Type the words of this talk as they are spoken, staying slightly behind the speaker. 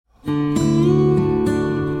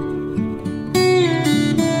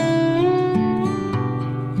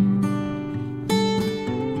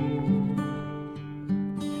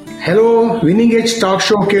Winning age talk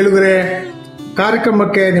show ಕೇಳುಗರೆ,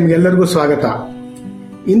 ಕಾರ್ಯಕ್ರಮಕ್ಕೆ ನಿಮ್ಗೆಲ್ಲರಿಗೂ ಸ್ವಾಗತ.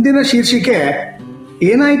 ಇಂದಿನ ಶೀರ್ಷಿಕೆ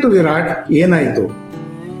ಏನಾಯ್ತು ವಿರಾಟ್, ಏನಾಯ್ತು.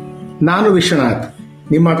 ನಾನು ವಿಶ್ವನಾಥ್,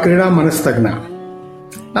 ನಿಮ್ಮ ಕ್ರೀಡಾ ಮನಸ್ತಜ್ಞ.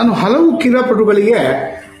 ನಾನು ಹಲವು ಕ್ರೀಡಾಪಟುಗಳಿಗೆ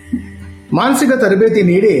ಮಾನಸಿಕ ತರಬೇತಿ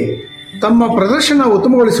ನೀಡಿ ತಮ್ಮ ಪ್ರದರ್ಶನ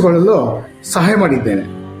ಉತ್ತಮಗೊಳಿಸಿಕೊಳ್ಳಲು ಸಹಾಯ ಮಾಡಿದ್ದೇನೆ.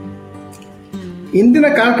 ಇಂದಿನ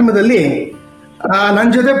ಕಾರ್ಯಕ್ರಮದಲ್ಲಿ ನನ್ನ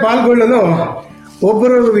ಜೊತೆ ಪಾಲ್ಗೊಳ್ಳಲು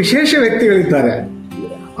ಒಬ್ಬರು ವಿಶೇಷ ವ್ಯಕ್ತಿಗಳಿದ್ದಾರೆ.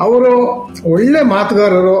 ಅವರು ಒಳ್ಳೆ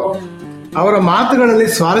ಮಾತುಗಾರರು. ಅವರ ಮಾತುಗಳಲ್ಲಿ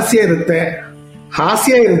ಸ್ವಾರಸ್ಯ ಇರುತ್ತೆ,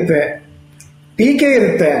 ಹಾಸ್ಯ ಇರುತ್ತೆ, ಟೀಕೆ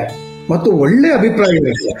ಇರುತ್ತೆ ಮತ್ತು ಒಳ್ಳೆ ಅಭಿಪ್ರಾಯ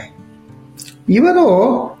ಇರುತ್ತೆ. ಇವರು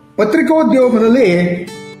ಪತ್ರಿಕೋದ್ಯಮದಲ್ಲಿ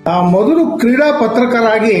ಮೊದಲು ಕ್ರೀಡಾ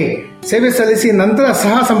ಪತ್ರಕರಾಗಿ ಸೇವೆ ಸಲ್ಲಿಸಿ ನಂತರ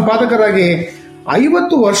ಸಹ ಸಂಪಾದಕರಾಗಿ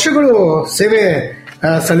 50 ವರ್ಷಗಳು ಸೇವೆ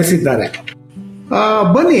ಸಲ್ಲಿಸಿದ್ದಾರೆ.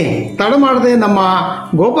 ಬನ್ನಿ ತಡ ಮಾಡದೆ ನಮ್ಮ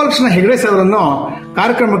ಗೋಪಾಲಕೃಷ್ಣ ಹೆಗಡೆ ಸರ್ ಅವರನ್ನು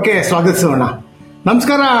ಕಾರ್ಯಕ್ರಮಕ್ಕೆ ಸ್ವಾಗತಿಸೋಣ.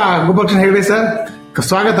 ನಮಸ್ಕಾರ ಗೋಪಾಲಕೃಷ್ಣ ಹೆಗಡೆ ಸರ್,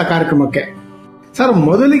 ಸ್ವಾಗತ ಕಾರ್ಯಕ್ರಮಕ್ಕೆ. ಸರ್,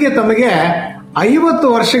 ಮೊದಲಿಗೆ ತಮಗೆ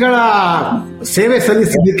 50 ವರ್ಷಗಳ ಸೇವೆ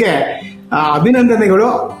ಸಲ್ಲಿಸಿದ್ದಕ್ಕೆ ಅಭಿನಂದನೆಗಳು.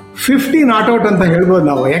 50 ನಾಟ್ ಔಟ್ ಅಂತ ಹೇಳ್ಬೋದು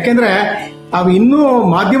ನಾವು. ಯಾಕೆಂದ್ರೆ ತಾವು ಇನ್ನೂ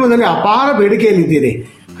ಮಾಧ್ಯಮದಲ್ಲಿ ಅಪಾರ ಬೇಡಿಕೆಯಲ್ಲಿದ್ದೀರಿ,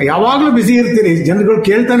 ಯಾವಾಗ್ಲೂ ಬಿಸಿ ಇರ್ತೀರಿ, ಜನಗಳು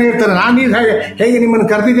ಕೇಳ್ತಾನೆ ಇರ್ತಾರೆ. ನಾನು ಹೇಗೆ ನಿಮ್ಮನ್ನು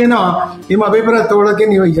ಕರೆದಿದ್ದೇನೋ ನಿಮ್ಮ ಅಭಿಪ್ರಾಯ ತಗೊಳ್ಳೋಕೆ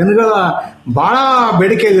ನೀವು ಜನಗಳ ಬಹಳ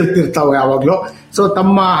ಬೇಡಿಕೆಯಲ್ಲಿ ಇರ್ತಿರ್ತಾವೆ ಯಾವಾಗ್ಲೂ. ಸೊ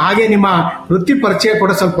ತಮ್ಮ ಹಾಗೆ ನಿಮ್ಮ ವೃತ್ತಿ ಪರಿಚಯ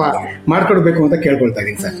ಕೂಡ ಸ್ವಲ್ಪ ಮಾಡ್ಕೊಡ್ಬೇಕು ಅಂತ ಕೇಳ್ಕೊಳ್ತಾ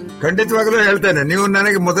ಇದೀನಿ ಸರ್. ಖಂಡಿತವಾಗ್ಲೂ ಹೇಳ್ತೇನೆ. ನೀವು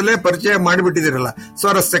ನನಗೆ ಮೊದಲೇ ಪರಿಚಯ ಮಾಡಿಬಿಟ್ಟಿದ್ದೀರಲ್ಲ,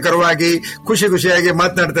 ಸ್ವಾರಸ್ಯಕರವಾಗಿ ಖುಷಿ ಖುಷಿಯಾಗಿ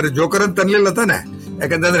ಮಾತನಾಡ್ತಾರೆ. ಜೋಕರ್ ಅಂತ ಅನ್ಲಿಲ್ಲ ತಾನೆ?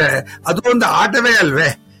 ಯಾಕಂತಂದ್ರೆ ಅದು ಒಂದು ಆಟವೇ ಅಲ್ವೇ,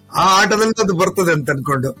 ಆ ಆಟದಲ್ಲಿ ಅದು ಬರ್ತದೆ ಅಂತ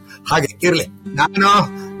ಅನ್ಕೊಂಡು ಹಾಗೆ ಇರ್ಲಿ. ನಾನು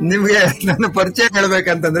ನಿಮ್ಗೆ ನನ್ನ ಪರಿಚಯ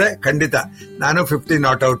ಹೇಳ್ಬೇಕಂತಂದ್ರೆ ಖಂಡಿತ ನಾನು 50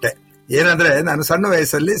 ನಾಟ್ ಔಟೇ. ಏನಂದ್ರೆ ನಾನು ಸಣ್ಣ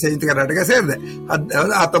ವಯಸ್ಸಲ್ಲಿ ಸಂಯುಕ್ತ ಕರ್ನಾಟಕ ಸೇರಿದೆ.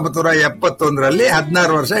 1971ರಲ್ಲಿ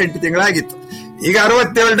 16 ವರ್ಷ 8 ತಿಂಗಳಾಗಿತ್ತು. ಈಗ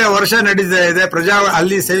 67ನೇ ವರ್ಷ ನಡೀತಾ ಇದೆ.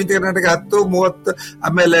 ಅಲ್ಲಿ ಸಂಯುಕ್ತ ಕರ್ನಾಟಕ 10, 30,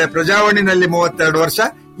 ಆಮೇಲೆ ಪ್ರಜಾವಾಣಿನಲ್ಲಿ 32 ವರ್ಷ.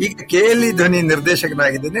 ಈಗ KLE ಧ್ವನಿ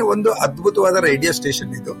ನಿರ್ದೇಶಕನಾಗಿದ್ದೇನೆ. ಒಂದು ಅದ್ಭುತವಾದ ರೇಡಿಯೋ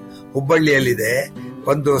ಸ್ಟೇಷನ್ ಇದು ಹುಬ್ಬಳ್ಳಿಯಲ್ಲಿದೆ.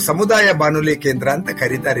 ಒಂದು ಸಮುದಾಯ ಬಾನುಲಿ ಕೇಂದ್ರ ಅಂತ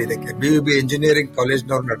ಕರೀತಾರೆ ಇದಕ್ಕೆ. BUB ಇಂಜಿನಿಯರಿಂಗ್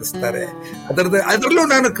ಕಾಲೇಜ್ನವ್ರು ನಡೆಸ್ತಾರೆ. ಅದರಲ್ಲೂ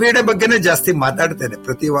ನಾನು ಕ್ರೀಡೆ ಬಗ್ಗೆನೇ ಜಾಸ್ತಿ ಮಾತಾಡ್ತೇನೆ.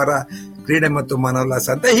 ಪ್ರತಿ ವಾರ ಕ್ರೀಡೆ ಮತ್ತು ಮನೋಲ್ಲಾಸ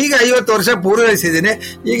ಅಂತ. ಹೀಗೆ 50 ವರ್ಷ ಪೂರೈಸಿದ್ದೀನಿ.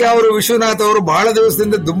 ಈಗ ಅವರು ವಿಶ್ವನಾಥ್ ಅವರು ಬಹಳ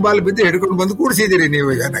ದಿವಸದಿಂದ ದುಂಬಾಲು ಬಿದ್ದು ಹಿಡ್ಕೊಂಡು ಬಂದು ಕೂಡಿಸಿದಿರಿ ನೀವು.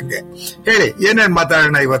 ಈಗ ನಂಗೆ ಹೇಳಿ, ಏನೇನ್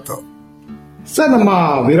ಮಾತಾಡೋಣ ಇವತ್ತು? ಸರ್, ನಮ್ಮ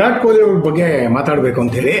ವಿರಾಟ್ ಕೊಹ್ಲಿ ಅವ್ರ ಬಗ್ಗೆ ಮಾತಾಡ್ಬೇಕು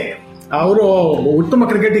ಅಂತ ಹೇಳಿ. ಅವರು ಉತ್ತಮ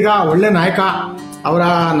ಕ್ರಿಕೆಟಿಗ, ಒಳ್ಳೆ ನಾಯಕ. ಅವರ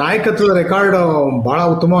ನಾಯಕತ್ವದ ರೆಕಾರ್ಡ್ ಬಹಳ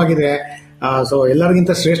ಉತ್ತಮವಾಗಿದೆ. ಸೊ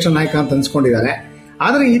ಎಲ್ಲರಿಗಿಂತ ಶ್ರೇಷ್ಠ ನಾಯಕ ಅಂತ ಅನ್ಸ್ಕೊಂಡಿದ್ದಾರೆ.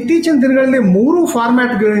 ಆದರೆ ಇತ್ತೀಚಿನ ದಿನಗಳಲ್ಲಿ 3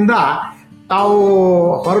 ಫಾರ್ಮ್ಯಾಟ್ಗಳಿಂದ ತಾವು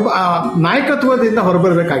ನಾಯಕತ್ವದಿಂದ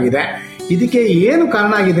ಹೊರಬರಬೇಕಾಗಿದೆ. ಇದಕ್ಕೆ ಏನು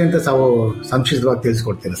ಕಾರಣ ಆಗಿದೆ ಅಂತ ತಾವು ಸಂಕ್ಷಿಪ್ತವಾಗಿ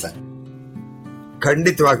ತಿಳಿಸ್ಕೊಡ್ತೀರಾ ಸರ್?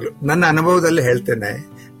 ಖಂಡಿತವಾಗ್ಲು ನನ್ನ ಅನುಭವದಲ್ಲಿ ಹೇಳ್ತೇನೆ.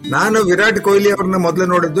 ನಾನು ವಿರಾಟ್ ಕೊಹ್ಲಿ ಅವ್ರನ್ನ ಮೊದಲು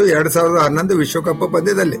ನೋಡಿದ್ದು 2011 ವಿಶ್ವಕಪ್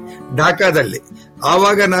ಪಂದ್ಯದಲ್ಲಿ ಢಾಕಾದಲ್ಲಿ.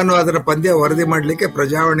 ಆವಾಗ ನಾನು ಅದರ ಪಂದ್ಯ ವರದಿ ಮಾಡಲಿಕ್ಕೆ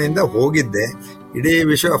ಪ್ರಜಾವಾಣಿಯಿಂದ ಹೋಗಿದ್ದೆ. ಇಡೀ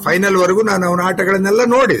ವಿಶ್ವ ಫೈನಲ್ ವರೆಗೂ ನಾನು ಅವನ ಆಟಗಳನ್ನೆಲ್ಲ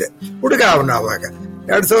ನೋಡಿದೆ. ಹುಡುಗ ಅವನು ಆವಾಗ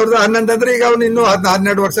 2011 ಅಂದ್ರೆ ಈಗ ಅವನು ಇನ್ನೂ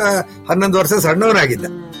 11 ವರ್ಷ ಸಣ್ಣವನಾಗಿದ್ದ.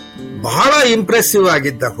 ಬಹಳ ಇಂಪ್ರೆಸಿವ್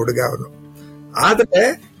ಆಗಿದ್ದ ಹುಡುಗ ಅವನು. ಆದ್ರೆ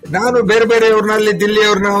ನಾನು ಬೇರೆ ಬೇರೆಯವ್ರನಲ್ಲಿ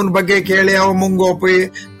ದಿಲ್ಲಿಯವ್ರನ್ನ ಅವನ ಬಗ್ಗೆ ಕೇಳಿ ಅವ ಮುಂಗೋಪಿ,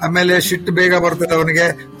 ಆಮೇಲೆ ಶಿಟ್ ಬೇಗ ಬರ್ತದೆ ಅವನಿಗೆ.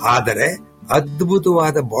 ಆದರೆ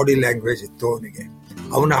ಅದ್ಭುತವಾದ ಬಾಡಿ ಲ್ಯಾಂಗ್ವೇಜ್ ಇತ್ತು ಅವನಿಗೆ.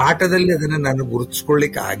 ಅವನ ಆಟದಲ್ಲಿ ಅದನ್ನ ನಾನು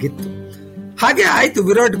ಗುರುತಿಸ್ಕೊಳ್ಳಿಕ್ಕೆ ಆಗಿತ್ತು. ಹಾಗೆ ಆಯ್ತು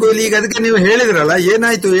ವಿರಾಟ್ ಕೊಹ್ಲಿ. ಈಗ ಅದಕ್ಕೆ ನೀವು ಹೇಳಿದ್ರಲ್ಲ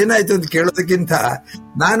ಏನಾಯ್ತು ಅಂತ ಕೇಳೋದಕ್ಕಿಂತ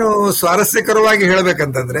ನಾನು ಸ್ವಾರಸ್ಯಕರವಾಗಿ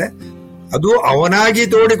ಹೇಳ್ಬೇಕಂತಂದ್ರೆ, ಅದು ಅವನಾಗಿ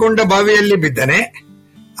ತೋಡಿಕೊಂಡ ಬಾವಿಯಲ್ಲಿ ಬಿದ್ದನೆ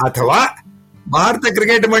ಅಥವಾ ಭಾರತ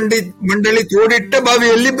ಕ್ರಿಕೆಟ್ ಮಂಡಳಿ ತೋಡಿಟ್ಟ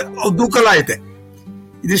ಬಾವಿಯಲ್ಲಿ ದೂಕಲಾಯಿತೆ.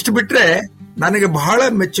 ಇದಿಷ್ಟು ಬಿಟ್ರೆ ನನಗೆ ಬಹಳ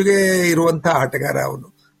ಮೆಚ್ಚುಗೆ ಇರುವಂತ ಆಟಗಾರ ಅವನು.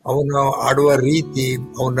 ಅವನು ಆಡುವ ರೀತಿ,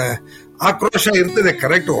 ಅವನ ಆಕ್ರೋಶ ಇರ್ತದೆ.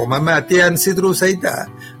 ಕರೆಕ್ಟ್, ಒಮ್ಮೊಮ್ಮೆ ಅತಿ ಅನ್ಸಿದ್ರು ಸಹಿತ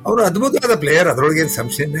ಅವನು ಅದ್ಭುತವಾದ ಪ್ಲೇಯರ್, ಅದರೊಳಗೇನು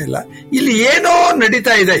ಸಂಶಯನೇ ಇಲ್ಲ. ಇಲ್ಲಿ ಏನೋ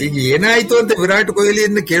ನಡೀತಾ ಇದೆ. ಈಗ ಏನಾಯ್ತು ಅಂತ ವಿರಾಟ್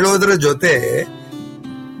ಕೊಹ್ಲಿಯನ್ನು ಕೇಳೋದ್ರ ಜೊತೆ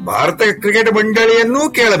ಭಾರತ ಕ್ರಿಕೆಟ್ ಮಂಡಳಿಯನ್ನೂ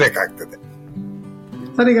ಕೇಳಬೇಕಾಗ್ತದೆ.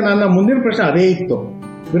 ಸರ್, ಈಗ ನನ್ನ ಮುಂದಿನ ಪ್ರಶ್ನೆ ಅದೇ ಇತ್ತು.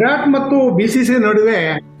 ವಿರಾಟ್ ಮತ್ತು BCCI ನಡುವೆ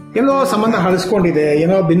ಎಲ್ಲೋ ಸಂಬಂಧ ಹಳಿಸ್ಕೊಂಡಿದೆ,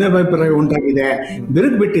 ಏನೋ ಭಿನ್ನಾಭಿಪ್ರಾಯ ಉಂಟಾಗಿದೆ,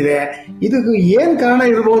 ಬಿರುಕು ಬಿಟ್ಟಿದೆ. ಇದಕ್ಕೆ ಏನ್ ಕಾರಣ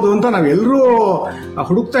ಇರಬಹುದು ಅಂತ ನಾವೆಲ್ಲರೂ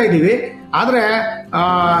ಹುಡುಕ್ತಾ ಇದ್ದೀವಿ. ಆದ್ರೆ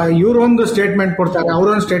ಇವರೊಂದು ಸ್ಟೇಟ್ಮೆಂಟ್ ಕೊಡ್ತಾರೆ,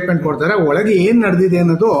 ಅವರೊಂದು ಸ್ಟೇಟ್ಮೆಂಟ್ ಕೊಡ್ತಾರೆ. ಒಳಗೆ ಏನ್ ನಡೆದಿದೆ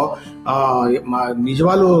ಅನ್ನೋದು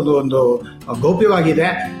ನಿಜವಾಗ್ಲೂ ಒಂದು ಗೌಪ್ಯವಾಗಿದೆ.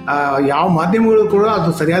 ಯಾವ ಮಾಧ್ಯಮಗಳು ಕೂಡ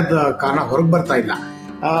ಅದು ಸರಿಯಾದ ಕಾರಣ ಹೊರಗೆ ಬರ್ತಾ ಇಲ್ಲ.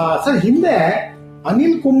 ಸರ್, ಹಿಂದೆ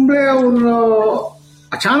ಅನಿಲ್ ಕುಂಬ್ಳೆ ಅವರು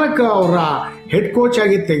ಅಚಾನಕ್ ಅವರ ಹೆಡ್ ಕೋಚ್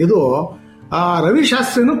ಆಗಿ ತೆಗೆದು ರವಿ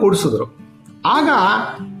ಶಾಸ್ತ್ರಿನೂ ಕೂಡಿಸಿದ್ರು. ಆಗ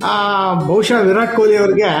ಬಹುಶಃ ವಿರಾಟ್ ಕೊಹ್ಲಿ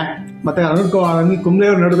ಅವರಿಗೆ ಮತ್ತೆ ಅನಿಲ್ ಕುಂಬ್ಳೆ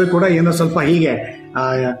ಅವ್ರ ನಡುವೆ ಕೂಡ ಏನೋ ಸ್ವಲ್ಪ ಹೀಗೆ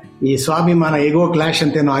ಈ ಸ್ವಾಭಿಮಾನ ಈಗೋ ಕ್ಲಾಶ್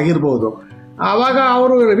ಅಂತೇನೋ ಆಗಿರ್ಬೋದು. ಆವಾಗ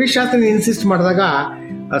ಅವರು ರವಿ ಶಾಸ್ತ್ರಿ ಇನ್ಸಿಸ್ಟ್ ಮಾಡಿದಾಗ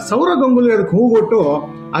ಸೌರವ್ ಗಂಗೂಲಿ ಅದಕ್ಕೆ ಹೂಗೊಟ್ಟು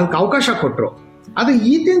ಅದಕ್ಕೆ ಅವಕಾಶ ಕೊಟ್ಟರು. ಅದು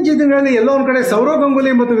ಇತ್ತೀಚಿನ ದಿನಗಳಲ್ಲಿ ಎಲ್ಲೋ ಒಂದ್ ಕಡೆ ಸೌರವ್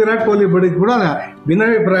ಗಂಗೂಲಿ ಮತ್ತು ವಿರಾಟ್ ಕೊಹ್ಲಿ ಬಳಿ ಕೂಡ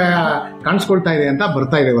ಭಿನ್ನಾಭಿಪ್ರಾಯ ಕಾಣಿಸ್ಕೊಳ್ತಾ ಇದೆ ಅಂತ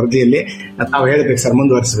ಬರ್ತಾ ಇದೆ ವರದಿಯಲ್ಲಿ. ತಾವು ಹೇಳ್ಬೇಕು ಸರ್,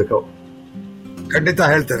 ಮುಂದುವರಿಸಬೇಕು.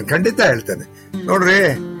 ಖಂಡಿತ ಹೇಳ್ತೇನೆ. ನೋಡ್ರಿ,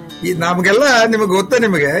 ಈ ನಮ್ಗೆಲ್ಲ ನಿಮಗೆ ಗೊತ್ತಾ,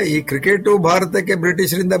 ನಿಮಗೆ ಈ ಕ್ರಿಕೆಟ್ ಭಾರತಕ್ಕೆ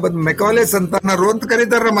ಬ್ರಿಟಿಷರಿಂದ ಬಂದ ಮೆಕಾಲೆ ಸಂತಾನರು ಅಂತ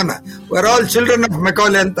ಕರೀತಾರೆ ನಮ್ಮನ್ನ. Were all children of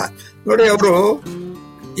Macaulay ಅಂತ. ನೋಡಿ, ಅವರು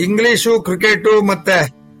ಇಂಗ್ಲಿಷು, ಕ್ರಿಕೆಟ್ ಮತ್ತೆ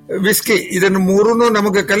ವಿಸ್ಕಿ ಇದನ್ನು ಮೂರನ್ನು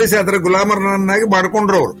ನಮಗೆ ಕಲಿಸಿ ಅದರ ಗುಲಾಮರನ್ನಾಗಿ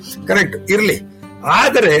ಮಾಡ್ಕೊಂಡ್ರು ಅವರು. ಕರೆಕ್ಟ್ ಇರ್ಲಿ.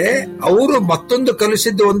 ಆದರೆ ಅವರು ಮತ್ತೊಂದು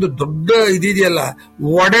ಕಲಿಸಿದ್ದು ಒಂದು ದೊಡ್ಡ ಇದೆಯಲ್ಲ,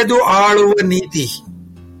 ಒಡೆದು ಆಳುವ ನೀತಿ.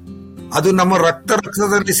 ಅದು ನಮ್ಮ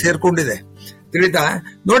ರಕ್ತದಲ್ಲಿ ಸೇರ್ಕೊಂಡಿದೆ, ತಿಳಿತಾ?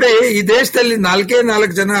 ನೋಡಿ, ಈ ದೇಶದಲ್ಲಿ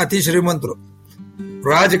 4 ಜನ ಅತಿ ಶ್ರೀಮಂತರು: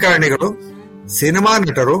 ರಾಜಕಾರಣಿಗಳು, ಸಿನಿಮಾ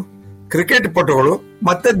ನಟರು, ಕ್ರಿಕೆಟ್ ಪಟುಗಳು,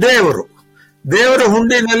 ಮತ್ತೆ ದೇವರ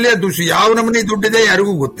ಹುಂಡಿನಲ್ಲಿ ಅದು ಯಾವ ನಮೂನಿ ದುಡ್ಡಿದೆ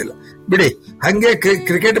ಯಾರಿಗೂ ಗೊತ್ತಿಲ್ಲ ಬಿಡಿ. ಹಂಗೆ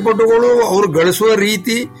ಕ್ರಿಕೆಟ್ ಪಟುಗಳು ಅವರು ಗಳಿಸುವ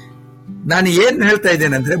ರೀತಿ. ನಾನು ಏನ್ ಹೇಳ್ತಾ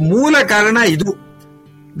ಇದ್ದೇನೆ ಅಂದ್ರೆ, ಮೂಲ ಕಾರಣ ಇದು.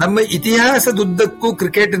 ನಮ್ಮ ಇತಿಹಾಸದುದ್ದಕ್ಕೂ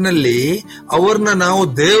ಕ್ರಿಕೆಟ್ನಲ್ಲಿ ಅವ್ರನ್ನ ನಾವು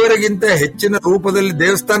ದೇವರಿಗಿಂತ ಹೆಚ್ಚಿನ ರೂಪದಲ್ಲಿ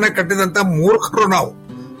ದೇವಸ್ಥಾನ ಕಟ್ಟಿದಂತ ಮೂರ್ಖರು ನಾವು,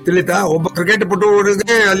 ತಿಳಿತಾ? ಒಬ್ಬ ಕ್ರಿಕೆಟ್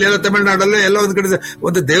ಪಟುವರಿಗೆ ಅಲ್ಲೆಲ್ಲ ತಮಿಳುನಾಡಲ್ಲೇ ಎಲ್ಲ ಒಂದ್ ಕಡೆ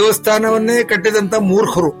ಒಂದು ದೇವಸ್ಥಾನವನ್ನೇ ಕಟ್ಟಿದಂತ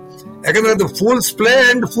ಮೂರ್ಖರು. ಯಾಕಂದ್ರೆ ಅದು fools play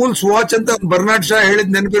and fools watch ಅಂತ ಬರ್ನಾಡ್ ಶಾ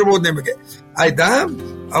ಹೇಳಿದ್ ನೆನಪಿರ್ಬೋದು ನಿಮಗೆ, ಆಯ್ತಾ?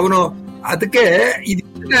 ಅವನು ಅದಕ್ಕೆ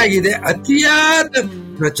ಇದೇನಾಗಿದೆ, ಅತಿಯಾದ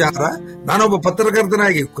ಪ್ರಚಾರ. ನಾನೊಬ್ಬ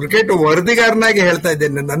ಪತ್ರಕರ್ತನಾಗಿ, ಕ್ರಿಕೆಟ್ ವರದಿಗಾರನಾಗಿ ಹೇಳ್ತಾ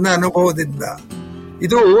ಇದ್ದೇನೆ ನನ್ನ ಅನುಭವದಿಂದ.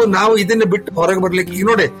 ಇದು ನಾವು ಇದನ್ನ ಬಿಟ್ಟು ಹೊರಗೆ ಬರ್ಲಿಕ್ಕೆ. ಈಗ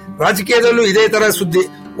ನೋಡಿ, ರಾಜಕೀಯದಲ್ಲೂ ಇದೇ ತರ ಸುದ್ದಿ.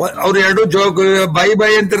 ಅವ್ರು ಎರಡು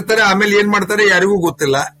ಬೈ ಅಂತಿರ್ತಾರೆ, ಆಮೇಲೆ ಏನ್ ಮಾಡ್ತಾರೆ ಯಾರಿಗೂ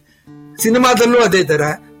ಗೊತ್ತಿಲ್ಲ. ಸಿನಿಮಾದಲ್ಲೂ ಅದೇ ತರ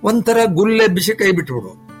ಒಂಥರ ಗುಲ್ಲೆಬ್ಬಿಸಿ ಕೈ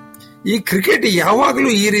ಬಿಟ್ಬಿಡು. ಈ ಕ್ರಿಕೆಟ್ ಯಾವಾಗ್ಲೂ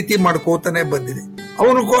ಈ ರೀತಿ ಮಾಡ್ಕೋತಾನೆ ಬಂದಿದೆ.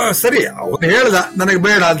 ಅವನು ಸರಿ, ಅವನು ಹೇಳ್ದ ನನಗೆ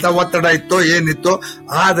ಬೇಡ ಅಂತ, ಒತ್ತಡ ಇತ್ತೋ ಏನಿತ್ತೋ,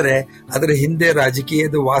 ಆದ್ರೆ ಅದರ ಹಿಂದೆ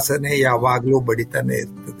ರಾಜಕೀಯದ ವಾಸನೆ ಯಾವಾಗ್ಲೂ ಬಡಿತಾನೆ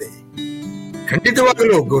ಇರ್ತದೆ.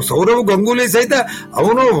 ಖಂಡಿತವಾಗಲೂ ಸೌರವ್ ಗಂಗೂಲಿ ಸಹಿತ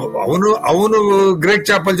ಅವನು ಗ್ರೇಟ್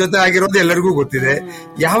ಚಾಪಲ್ ಜೊತೆ ಆಗಿರೋದು ಎಲ್ಲರಿಗೂ ಗೊತ್ತಿದೆ.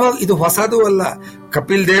 ಯಾವಾಗ ಇದು ಹೊಸದು ಅಲ್ಲ.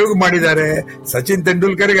 ಕಪಿಲ್ ದೇವ್ಗೆ ಮಾಡಿದ್ದಾರೆ, ಸಚಿನ್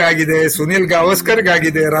ತೆಂಡೂಲ್ಕರ್ಗೆ ಆಗಿದೆ, ಸುನಿಲ್ ಗವಾಸ್ಕರ್ಗೆ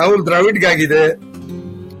ಆಗಿದೆ, ರಾಹುಲ್ ದ್ರಾವಿಡ್ಗೆ ಆಗಿದೆ.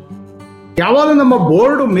 ಯಾವಾಗ ನಮ್ಮ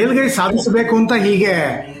ಬೋರ್ಡ್ ಮೇಲ್ಗೈ ಸಾಧಿಸಬೇಕು ಅಂತ ಹೀಗೆ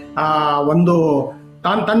ಒಂದು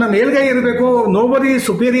ತನ್ನ ಮೇಲ್ಗೈ ಇರಬೇಕು, nobody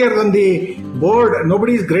superior Dhan the board,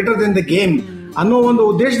 nobody is greater than the game ಅನ್ನೋ ಒಂದು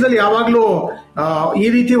ಉದ್ದೇಶದಲ್ಲಿ ಯಾವಾಗ್ಲೂ ಈ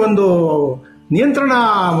ರೀತಿ ಒಂದು ನಿಯಂತ್ರಣ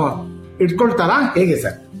ಇಟ್ಕೊಳ್ತಾರಾ, ಹೇಗೆ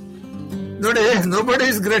ಸರ್? ನೋಡಿ, nobody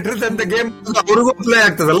is greater than the game ಅವ್ರಿಗೂ ಅಪ್ಲೈ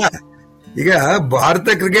ಆಗ್ತದಲ್ಲ. ಈಗ ಭಾರತ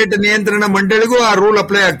ಕ್ರಿಕೆಟ್ ನಿಯಂತ್ರಣ ಮಂಡಳಿಗೂ ಆ ರೂಲ್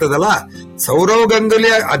ಅಪ್ಲೈ ಆಗ್ತದಲ್ಲ. ಸೌರವ್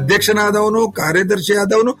ಗಂಗೂಲಿ ಅಧ್ಯಕ್ಷನಾದವನು, ಕಾರ್ಯದರ್ಶಿ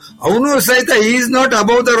ಆದವನು, ಅವನು ಸಹಿತ is not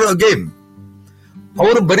above the game.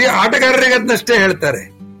 ಅವರು ಬರೀ ಆಟಗಾರರಿಗೆ ಅದನ್ನಷ್ಟೇ ಹೇಳ್ತಾರೆ.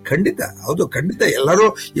 ಖಂಡಿತ ಹೌದು, ಖಂಡಿತ. ಎಲ್ಲರೂ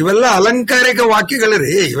ಇವೆಲ್ಲ ಅಲಂಕಾರಿಕ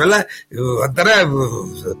ವಾಕ್ಯಗಳರಿ, ಇವೆಲ್ಲ ಒಂಥರ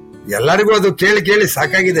ಎಲ್ಲರಿಗೂ ಅದು ಕೇಳಿ ಕೇಳಿ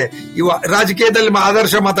ಸಾಕಾಗಿದೆ. ಇವ ರಾಜಕೀಯದಲ್ಲಿ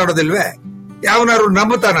ಆದರ್ಶ ಮಾತಾಡೋದಿಲ್ವೇ? ಯಾವನಾರು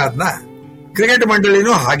ನಂಬುತ್ತಾನ ಅದನ್ನ? ಕ್ರಿಕೆಟ್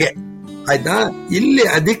ಮಂಡಳಿನೂ ಹಾಗೆ, ಆಯ್ತಾ? ಇಲ್ಲಿ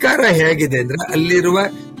ಅಧಿಕಾರ ಹೇಗಿದೆ ಅಂದ್ರೆ, ಅಲ್ಲಿರುವ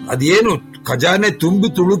ಅದೇನು ಖಜಾನೆ ತುಂಬಿ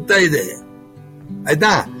ತುಳುಕ್ತಾ ಇದೆ,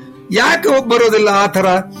 ಆಯ್ತಾ? ಯಾಕೆ ಬರೋದಿಲ್ಲ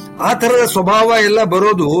ಆ ತರದ ಸ್ವಭಾವ ಎಲ್ಲ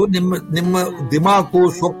ಬರೋದು? ನಿಮ್ಮ ದಿಮಾಕು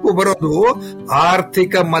ಸೊಕ್ಕು ಬರೋದು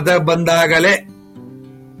ಆರ್ಥಿಕ ಮದ ಬಂದಾಗಲೇ.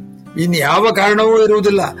 ಇನ್ ಯಾವ ಕಾರಣವೂ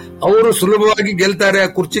ಇರುವುದಿಲ್ಲ. ಅವರು ಸುಲಭವಾಗಿ ಗೆಲ್ತಾರೆ,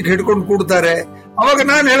 ಕುರ್ಚಿಗೆ ಹಿಡ್ಕೊಂಡು ಕೂಡ್ತಾರೆ. ಅವಾಗ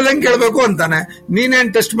ನಾನು ಹೇಳ್ದಂಗೆ ಕೇಳ್ಬೇಕು ಅಂತಾನೆ.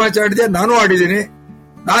 ನೀನೇನ್ ಟೆಸ್ಟ್ ಮ್ಯಾಚ್ ಆಡಿದ್ಯಾ? ನಾನು ಆಡಿದ್ದೀನಿ,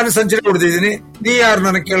 ನಾನು ಸೆಂಚುರಿ ಹೊಡೆದಿದ್ದೀನಿ, ನೀ ಯಾರು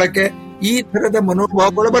ನನಗೆ ಕೇಳಕ್ಕೆ? ಈ ತರದ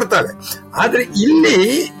ಮನೋಭಾವಗಳು ಬರ್ತವೆ. ಆದ್ರೆ ಇಲ್ಲಿ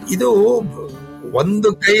ಇದು ಒಂದು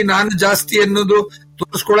ಕೈ ನಾನು ಜಾಸ್ತಿ ಅನ್ನೋದು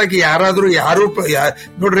ತೋರಿಸ್ಕೊಳಕ್ಕೆ ಯಾರು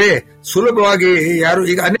ನೋಡ್ರಿ, ಸುಲಭವಾಗಿ ಯಾರು.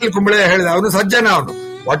 ಈಗ ಅನಿಲ್ ಕುಂಬ್ಳೆ ಹೇಳಿದ, ಅವನು ಸಜ್ಜನ, ಅವನು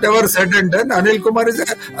whatever said and done. Anil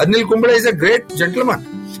Kumble is a great gentleman,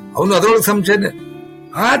 ಅವನು ಅದರೊಳಗೆ ಸಂಶಯ.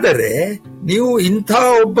 ಆದರೆ ನೀವು ಇಂಥ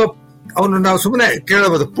ಒಬ್ಬ ಅವನು ನಾವು ಸುಮ್ಮನೆ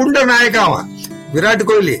ಕೇಳಬಹುದು, ಪುಂಡ ನಾಯಕ ಅವ ವಿರಾಟ್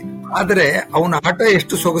ಕೊಹ್ಲಿ. ಆದರೆ ಅವನ ಆಟ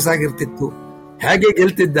ಎಷ್ಟು ಸೊಗಸಾಗಿರ್ತಿತ್ತು, ಹೇಗೆ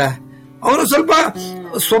ಗೆಲ್ತಿದ್ದ. ಅವನು ಸ್ವಲ್ಪ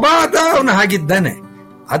ಸ್ವಭಾವತ ಅವನು ಹಾಗಿದ್ದಾನೆ.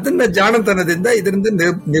 ಅದನ್ನ ಜಾಣತನದಿಂದ ಇದರಿಂದ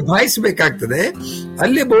ನಿಭಾಯಿಸಬೇಕಾಗ್ತದೆ.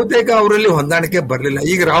 ಅಲ್ಲಿ ಬಹುತೇಕ ಅವರಲ್ಲಿ ಹೊಂದಾಣಿಕೆ ಬರಲಿಲ್ಲ.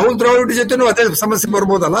 ಈಗ ರಾಹುಲ್ ದ್ರಾವಿಡ್ ಜೊತೆನೂ ಅದೇ ಸಮಸ್ಯೆ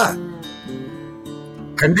ಬರ್ಬೋದಲ್ಲ,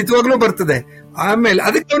 ಖಂಡಿತವಾಗ್ಲೂ ಬರ್ತದೆ. ಆಮೇಲೆ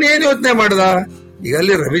ಅದಕ್ಕೆ ಅವನು ಏನು ಯೋಚನೆ ಮಾಡ್ದ? ಈಗ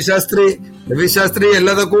ಅಲ್ಲಿ ರವಿಶಾಸ್ತ್ರಿ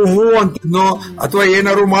ಎಲ್ಲದಕ್ಕೂ ಹೂ ಅಂತಿದ್ನೋ ಅಥವಾ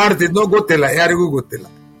ಏನಾದ್ರು ಮಾಡ್ತಿದ್ನೋ ಗೊತ್ತಿಲ್ಲ, ಯಾರಿಗೂ ಗೊತ್ತಿಲ್ಲ.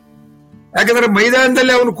 ಯಾಕಂದ್ರೆ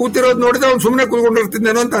ಮೈದಾನದಲ್ಲಿ ಅವನು ಕೂತಿರೋದು ನೋಡಿದ್ರೆ ಅವನು ಸುಮ್ಮನೆ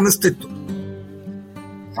ಕೂತ್ಕೊಂಡಿರ್ತಿದ್ದೇನೋ ಅಂತ ಅನಿಸ್ತಿತ್ತು.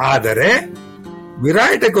 ಆದರೆ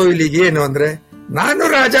ವಿರಾಟ್ ಕೊಹ್ಲಿಗೆ ಏನು ಅಂದ್ರೆ, ನಾನು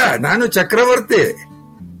ರಾಜ, ನಾನು ಚಕ್ರವರ್ತಿ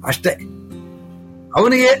ಅಷ್ಟೇ.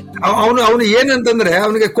 ಅವನು ಏನಂತಂದ್ರೆ,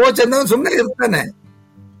 ಅವನಿಗೆ ಕೋಚ್ ಅಂತ ಅವನು ಸುಮ್ಮನೆ ಇರ್ತಾನೆ.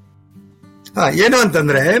 ಏನು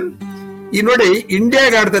ಅಂತಂದ್ರೆ, ಈ ನೋಡಿ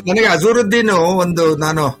ಇಂಡಿಯಾಗೆ ಆಡ್ತಾರೆ. ನನಗೆ ಅಜರುದ್ದೀನ್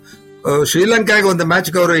ನಾನು ಶ್ರೀಲಂಕಾಗೆ ಒಂದು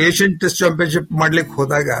ಮ್ಯಾಚ್ ಅವರು ಏಷ್ಯನ್ ಟೆಸ್ಟ್ ಚಾಂಪಿಯನ್ಶಿಪ್ ಮಾಡ್ಲಿಕ್ಕೆ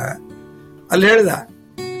ಹೋದಾಗ ಅಲ್ಲಿ ಹೇಳ್ದ,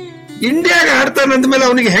 ಇಂಡಿಯಾಗೆ ಆಡ್ತಾನೆ ಅಂದ್ಮೇಲೆ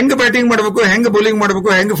ಅವನಿಗೆ ಹೆಂಗ್ ಬ್ಯಾಟಿಂಗ್ ಮಾಡಬೇಕು, ಹೆಂಗ್ ಬೌಲಿಂಗ್ ಮಾಡಬೇಕು,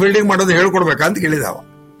 ಹೆಂಗ್ ಫೀಲ್ಡಿಂಗ್ ಮಾಡೋದು ಹೇಳ್ಕೊಡ್ಬೇಕಾ ಅಂತ ಕೇಳಿದಾವ.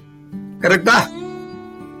 ಕರೆಕ್ಟಾ?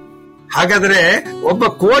 ಹಾಗಾದ್ರೆ ಒಬ್ಬ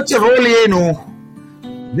ಕೋಚ್ ರೋಲ್ ಏನು?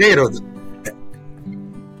 ಇದೇ ಇರೋದು.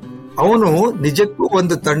 ಅವನು ನಿಜಕ್ಕೂ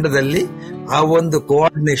ಒಂದು ತಂಡದಲ್ಲಿ ಆ ಒಂದು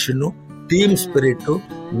ಕೋಆರ್ಡಿನೇಷನ್, ಟೀಮ್ ಸ್ಪಿರಿಟ್,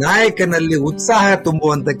 ನಾಯಕನಲ್ಲಿ ಉತ್ಸಾಹ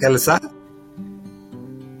ತುಂಬುವಂತ ಕೆಲಸ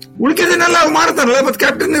ಉಳ್ಕಿದನ್ನೆಲ್ಲ ಅವ್ನು ಮಾಡ್ತಾನಲ್ಲ. ಮತ್ತೆ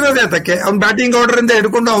ಕ್ಯಾಪ್ಟನ್ ಇರೋದೇ ಅದಕ್ಕೆ. ಅವ್ನ್ ಬ್ಯಾಟಿಂಗ್ ಆರ್ಡರ್ ಇಂದ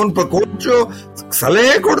ಹಿಡ್ಕೊಂಡು ಅವನ್ ಕೋಚ್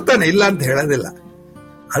ಸಲಹೆ ಕೊಡ್ತಾನೆ, ಇಲ್ಲ ಅಂತ ಹೇಳೋದಿಲ್ಲ.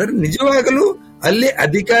 ಆದ್ರೆ ನಿಜವಾಗಲೂ ಅಲ್ಲಿ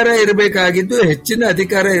ಅಧಿಕಾರ ಇರಬೇಕಾಗಿದ್ದು, ಹೆಚ್ಚಿನ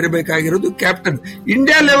ಅಧಿಕಾರ ಇರಬೇಕಾಗಿರೋದು ಕ್ಯಾಪ್ಟನ್.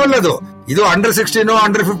 ಇಂಡಿಯಾ ಲೆವೆಲ್ ಅದು. ಇದು ಅಂಡರ್ 16,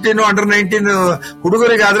 ಅಂಡರ್ 15, ಅಂಡರ್ 19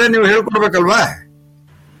 ಹುಡುಗರಿಗಾದ್ರೆ ನೀವು ಹೇಳ್ಕೊಡ್ಬೇಕಲ್ವಾ.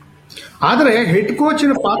 ಆದ್ರೆ ಹೆಡ್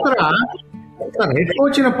ಕೋಚಿನ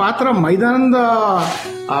ಪಾತ್ರ ಮೈದಾನದ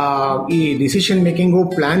ಈ ಡಿಸಿಷನ್ ಮೇಕಿಂಗು,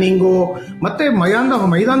 ಪ್ಲಾನಿಂಗು, ಮತ್ತೆ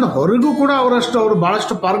ಮೈದಾನದ ಹೊರಗೂ ಕೂಡ ಅವರು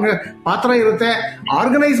ಬಹಳಷ್ಟು ಪಾತ್ರ ಇರುತ್ತೆ.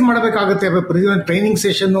 ಆರ್ಗನೈಸ್ ಮಾಡಬೇಕಾಗುತ್ತೆ, ಟ್ರೈನಿಂಗ್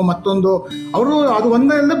ಸೆಷನ್, ಮತ್ತೊಂದು ಅವರು ಅದು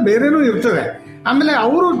ಒಂದರಿಂದ ಬೇರೆನೂ ಇರ್ತದೆ. ಆಮೇಲೆ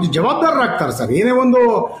ಅವರು ಜವಾಬ್ದಾರರಾಗ್ತಾರೆ ಸರ್. ಏನೇ ಒಂದು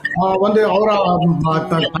ಅವರ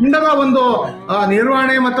ತಂಡದ ಒಂದು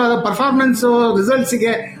ನಿರ್ವಹಣೆ ಮತ್ತು ಪರ್ಫಾರ್ಮೆನ್ಸ್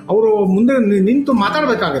ರಿಸಲ್ಟ್ಸ್ಗೆ ಅವರು ಮುಂದೆ ನಿಂತು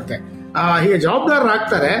ಮಾತಾಡಬೇಕಾಗತ್ತೆ. ಹೀಗೆ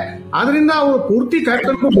ಜವಾಬ್ದಾರರಾಗ್ತಾರೆ. ಆದ್ರಿಂದ ಅವರು ಪೂರ್ತಿ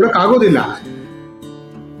ಕ್ಯಾಪ್ಟನ್ ಬಿಡಕ್ಕಾಗೋದಿಲ್ಲ.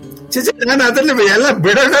 ನಾನು ಅದನ್ನ ಎಲ್ಲ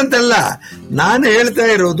ಬಿಡೋದಂತಲ್ಲ, ನಾನು ಹೇಳ್ತಾ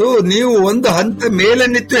ಇರೋದು ನೀವು ಒಂದು ಹಂತ ಮೇಲೆ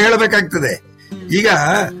ನಿಂತು ಹೇಳಬೇಕಾಗ್ತದೆ. ಈಗ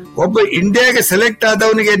ಒಬ್ಬ ಇಂಡಿಯಾಗೆ ಸೆಲೆಕ್ಟ್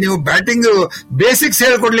ಆದವನಿಗೆ ನೀವು ಬ್ಯಾಟಿಂಗ್ ಬೇಸಿಕ್ಸ್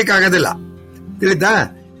ಹೇಳ್ಕೊಡ್ಲಿಕ್ಕೆ ಆಗೋದಿಲ್ಲ, ತಿಳಿತಾ?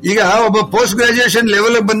 ಈಗ ಒಬ್ಬ ಪೋಸ್ಟ್ ಗ್ರಾಜುಯೇಷನ್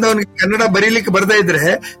ಲೆವೆಲ್ ಬಂದವನಿಗೆ ಕನ್ನಡ ಬರೀಲಿಕ್ಕೆ ಬರ್ತಾ ಇದ್ರೆ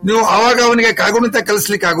ನೀವು ಅವಾಗ ಅವನಿಗೆ ಕಾಗುಣಿತ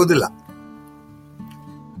ಕಲಿಸ್ಲಿಕ್ಕೆ ಆಗೋದಿಲ್ಲ.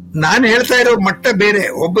 ನಾನು ಹೇಳ್ತಾ ಇರೋ ಮಟ್ಟ ಬೇರೆ.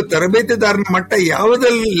 ಒಬ್ಬ ತರಬೇತಿದಾರನ ಮಟ್ಟ ಯಾವುದ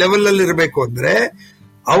ಲೆವೆಲ್ ಅಲ್ಲಿ ಇರಬೇಕು ಅಂದ್ರೆ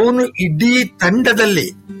ಅವನು ಇಡೀ ತಂಡದಲ್ಲಿ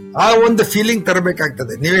ಆ ಒಂದು ಫೀಲಿಂಗ್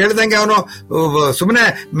ತರಬೇಕಾಗ್ತದೆ. ನೀವು ಹೇಳ್ದಂಗೆ ಅವನು ಸುಮ್ಮನೆ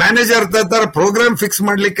ಮ್ಯಾನೇಜರ್ ತರ ಪ್ರೋಗ್ರಾಮ್ ಫಿಕ್ಸ್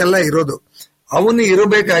ಮಾಡ್ಲಿಕ್ಕೆಲ್ಲ ಇರೋದು. ಅವನು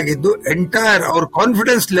ಇರಬೇಕಾಗಿದ್ದು ಎಂಟೈರ್ ಅವ್ರ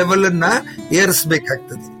ಕಾನ್ಫಿಡೆನ್ಸ್ ಲೆವೆಲ್ ಅನ್ನ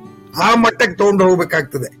ಏರಿಸಬೇಕಾಗ್ತದೆ, ಆ ಮಟ್ಟಕ್ಕೆ ತಗೊಂಡು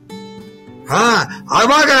ಹೋಗ್ಬೇಕಾಗ್ತದೆ.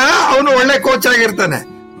 ಆವಾಗ ಅವನು ಒಳ್ಳೆ ಕೋಚ್ ಆಗಿರ್ತಾನೆ.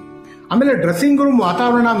 ಆಮೇಲೆ ಡ್ರೆಸ್ಸಿಂಗ್ ರೂಮ್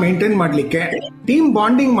ವಾತಾವರಣ ಮೇಂಟೈನ್ ಮಾಡ್ಲಿಕ್ಕೆ, ಟೀಮ್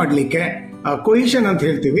ಬಾಂಡಿಂಗ್ ಮಾಡ್ಲಿಕ್ಕೆ, ಕೊಹಿಷನ್ ಅಂತ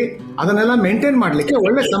ಹೇಳ್ತೀವಿ, ಅದನ್ನೆಲ್ಲ ಮೇಂಟೈನ್ ಮಾಡ್ಲಿಕ್ಕೆ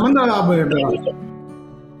ಒಳ್ಳೆ ಸಂಬಂಧ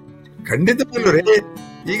ಖಂಡಿತ ರೀ.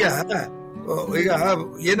 ಈಗ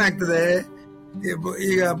ಏನಾಗ್ತದೆ,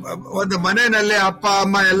 ಈಗ ಒಂದು ಮನೆಯಲ್ಲಿ ಅಪ್ಪ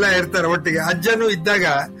ಅಮ್ಮ ಎಲ್ಲ ಇರ್ತಾರೆ ಒಟ್ಟಿಗೆ, ಅಜ್ಜನೂ ಇದ್ದಾಗ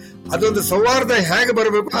ಅದೊಂದು ಸೌಹಾರ್ದ ಹೇಗೆ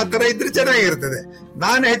ಬರಬೇಕು ಆ ತರ ಇದ್ರೆ ಚೆನ್ನಾಗಿರ್ತದೆ.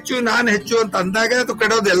 ನಾನು ಹೆಚ್ಚು ಅಂತ ಅಂದಾಗ ಅದು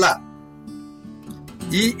ಕೆಡೋದೆಲ್ಲ.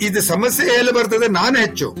 ಇದು ಸಮಸ್ಯೆ ಎಲ್ಲಿ ಬರ್ತದೆ? ನಾನು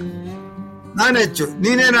ಹೆಚ್ಚು,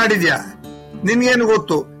 ನೀನೇನ್ ಆಡಿದ್ಯಾ, ನಿನ್ಗೇನು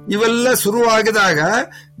ಗೊತ್ತು, ಇವೆಲ್ಲ ಶುರುವಾಗಿದಾಗ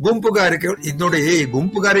ಗುಂಪುಗಾರಿಕೆ. ಇದು ನೋಡಿ, ಈ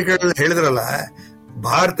ಗುಂಪುಗಾರಿಕೆ ಹೇಳಿದ್ರಲ್ಲ,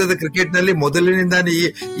 ಭಾರತದ ಕ್ರಿಕೆಟ್ ನಲ್ಲಿ ಮೊದಲಿನಿಂದ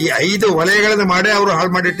ಈ 5 ವಲಯಗಳನ್ನ ಮಾಡೇ ಅವರು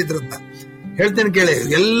ಹಾಳು ಮಾಡಿಟ್ಟಿದ್ರಂತ ಹೇಳ್ತೀನಿ ಕೇಳಿ.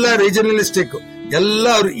 ಎಲ್ಲ ರೀಜನಲಿಸ್ಟಿಕ್, ಎಲ್ಲ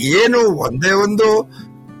ಅವ್ರು ಏನು ಒಂದೇ ಒಂದು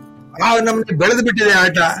ನಮ್ಗೆ ಬೆಳೆದು ಬಿಟ್ಟಿದೆ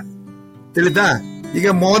ಆಟ, ತಿಳಿತಾ? ಈಗ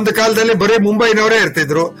ಒಂದು ಕಾಲದಲ್ಲಿ ಬರೀ ಮುಂಬೈನವರೇ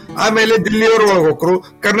ಇರ್ತಿದ್ರು, ಆಮೇಲೆ ದಿಲ್ಲಿಯವರು ಒಳಗೋಕ್ರು,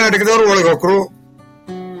 ಕರ್ನಾಟಕದವರು ಒಳಗೋಕ್ರು.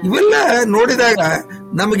 ಇವೆಲ್ಲ ನೋಡಿದಾಗ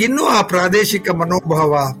ನಮಗಿನ್ನೂ ಆ ಪ್ರಾದೇಶಿಕ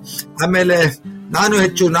ಮನೋಭಾವ, ಆಮೇಲೆ ನಾನು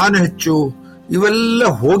ಹೆಚ್ಚು ಇವೆಲ್ಲ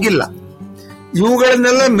ಹೋಗಿಲ್ಲ.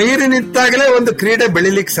 ಇವುಗಳನ್ನೆಲ್ಲ ಮೀರಿ ನಿಂತಾಗಲೇ ಒಂದು ಕ್ರೀಡೆ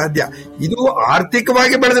ಬೆಳಿಲಿಕ್ಕೆ ಸಾಧ್ಯ. ಇದು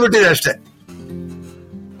ಆರ್ಥಿಕವಾಗಿ ಬೆಳೆದು ಬಿಟ್ಟಿದೆ ಅಷ್ಟೇ.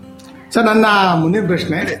 ಸರ್, ನನ್ನ ಮುಂದಿನ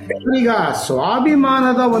ಪ್ರಶ್ನೆ, ಈಗ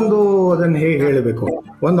ಸ್ವಾಭಿಮಾನದ ಅದನ್ನು ಹೇಗೆ ಹೇಳಬೇಕು?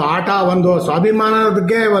 ಒಂದು ಆಟ, ಒಂದು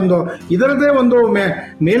ಸ್ವಾಭಿಮಾನಕ್ಕೆ ಇದರದೇ ಒಂದು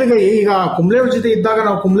ಮೇಲುಗೈ. ಈಗ ಕುಂಬ್ಳೆಯವ್ರ ಜೊತೆ ಇದ್ದಾಗ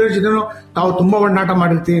ನಾವು ಕುಂಬ್ಳೆಯವ್ರ ಜೊತೆ ತಾವು ತುಂಬಾ ಒಡನಾಟ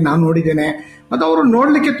ಮಾಡಿರ್ತೀವಿ, ನಾನು ನೋಡಿದ್ದೇನೆ. ಮತ್ತೆ ಅವರು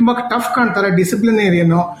ನೋಡ್ಲಿಕ್ಕೆ ತುಂಬಾ ಟಫ್ ಕಾಣ್ತಾರೆ,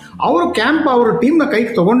 ಡಿಸಿಪ್ಲಿನೇರಿಯನ್. ಅವರು ಅವ್ರ ಟೀಮ್ ನ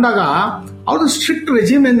ಕೈಗೆ ತಗೊಂಡಾಗ ಅವ್ರದ್ದು ಸ್ಟ್ರಿಕ್ಟ್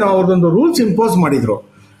ರೆಜಿಮೆನ್, ಅವ್ರದೊಂದು ರೂಲ್ಸ್ ಇಂಪೋಸ್ ಮಾಡಿದ್ರು.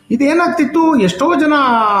 ಇದೇನಾಗ್ತಿತ್ತು, ಎಷ್ಟೋ ಜನ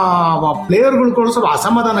ಪ್ಲೇಯರ್ಗಳು ಕೂಡ ಸ್ವಲ್ಪ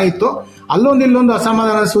ಅಸಮಾಧಾನ ಇತ್ತು. ಇಲ್ಲೊಂದು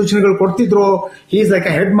ಅಸಮಾಧಾನ ಸೂಚನೆಗಳು ಕೊಡ್ತಿದ್ರು. Is like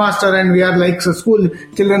A head master and we are like school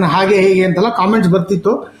children, ಹಾಗೆ ಹೀಗೆ ಅಂತೆಲ್ಲ ಕಾಮೆಂಟ್ಸ್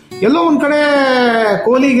ಬರ್ತಿತ್ತು. ಎಲ್ಲೋ ಒಂದ್ ಕಡೆ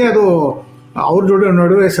ಕೊಹ್ಲಿಗೆ ಅದು ಅವ್ರ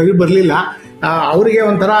ನಡುವೆ ಸರಿ ಬರಲಿಲ್ಲ. ಅವರಿಗೆ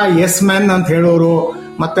ಒಂಥರ ಎಸ್ ಮ್ಯಾನ್ ಅಂತ ಹೇಳೋರು,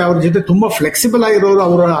 ಮತ್ತೆ ಅವ್ರ ಜೊತೆ ತುಂಬಾ ಫ್ಲೆಕ್ಸಿಬಲ್ ಆಗಿರೋರು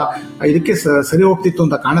ಅವರ ಇದಕ್ಕೆ ಸರಿ ಹೋಗ್ತಿತ್ತು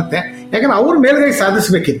ಅಂತ ಕಾಣುತ್ತೆ. ಯಾಕಂದ್ರೆ ಅವ್ರ ಮೇಲ್ಗೈ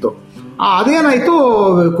ಸಾಧಿಸಬೇಕಿತ್ತು. ಅದೇನಾಯ್ತು,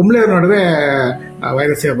 ಕುಂಬ್ಳೆಯವ್ರ ನಡುವೆ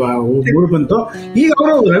ವೈರಸ್ ಊರು ಬಂತು. ಈಗ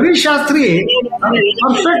ಅವರು ರವಿ ಶಾಸ್ತ್ರಿ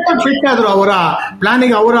ಪರ್ಫೆಕ್ಟ್ ಆಗಿ ಫಿಟ್ ಆದ್ರು, ಅವರ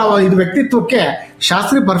ಪ್ಲಾನಿಗೆ, ಅವರ ಇದು ವ್ಯಕ್ತಿತ್ವಕ್ಕೆ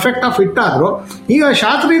ಶಾಸ್ತ್ರಿ ಪರ್ಫೆಕ್ಟ್ ಆಗಿ ಫಿಟ್ ಆದ್ರು. ಈಗ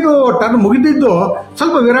ಶಾಸ್ತ್ರಿದು ಟರ್ನ್ ಮುಗಿದಿದ್ದು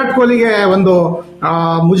ಸ್ವಲ್ಪ ವಿರಾಟ್ ಕೊಹ್ಲಿಗೆ ಒಂದು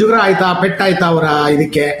ಮುಜುಗರ ಆಯ್ತಾ, ಪೆಟ್ಟಾಯ್ತಾ ಅವರ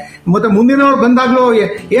ಇದಕ್ಕೆ. ಮತ್ತೆ ಮುಂದಿನವ್ರು ಬಂದಾಗ್ಲೂ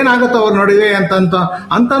ಏನಾಗುತ್ತೋ ಅವ್ರ ನಡುವೆ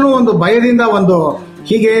ಅಂತಾನು ಒಂದು ಭಯದಿಂದ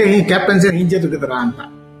ಹೀಗೆ ಕ್ಯಾಪ್ಟನ್ಸಿ ಹಿಂಜೆದುಗಿದ್ರ ಅಂತ.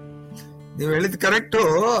 ನೀವು ಹೇಳಿದ್ ಕರೆಕ್ಟು,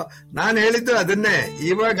 ನಾನು ಹೇಳಿದ್ದು ಅದನ್ನೇ.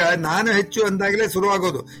 ಇವಾಗ ನಾನು ಹೆಚ್ಚು ಅಂದಾಗಲೇ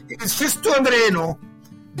ಶುರುವಾಗೋದು. ಈಗ ಶಿಸ್ತು ಅಂದ್ರೆ ಏನು?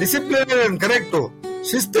 Discipline correct.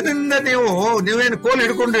 ಶಿಸ್ತಿನಿಂದ ನೀವೇನು ಕೋಲ್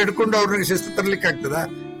ಹಿಡ್ಕೊಂಡು ಅವ್ರಿಗೆ ಶಿಸ್ತು ತರ್ಲಿಕ್ಕೆ ಆಗ್ತದ?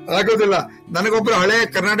 ಆಗೋದಿಲ್ಲ. ನನಗೊಬ್ರು ಹಳೆ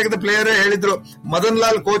ಕರ್ನಾಟಕದ ಪ್ಲೇಯರೇ ಹೇಳಿದ್ರು, ಮದನ್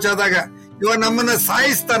ಲಾಲ್ ಕೋಚ್ ಆದಾಗ, ಇವ ನಮ್ಮನ್ನ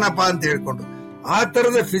ಸಾಯಿಸ್ತಾನಪ್ಪ ಅಂತ ಹೇಳ್ಕೊಂಡು. ಆ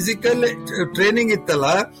ತರದ ಫಿಸಿಕಲ್ ಟ್ರೈನಿಂಗ್ ಇತ್ತಲ್ಲ,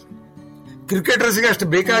 ಕ್ರಿಕೆಟರ್ಸ್ಗೆ ಅಷ್ಟು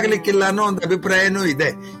ಬೇಕಾಗ್ಲಿಕ್ಕಿಲ್ಲ ಅನ್ನೋ ಒಂದು ಅಭಿಪ್ರಾಯನೂ ಇದೆ.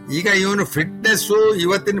 ಈಗ ಇವನು ಫಿಟ್ನೆಸ್,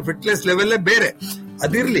 ಇವತ್ತಿನ ಫಿಟ್ನೆಸ್ ಲೆವೆಲ್ಲೇ ಬೇರೆ,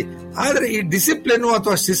 ಅದಿರ್ಲಿ. ಆದ್ರೆ ಈ ಡಿಸಿಪ್ಲಿನ್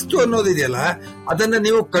ಅಥವಾ ಶಿಸ್ತು ಅನ್ನೋದಿದೆಯಲ್ಲ, ಅದನ್ನ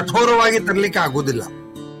ನೀವು ಕಠೋರವಾಗಿ ತರ್ಲಿಕ್ಕೆ ಆಗೋದಿಲ್ಲ,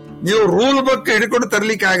 ನೀವು ರೂಲ್ ಬುಕ್ ಹಿಡ್ಕೊಂಡು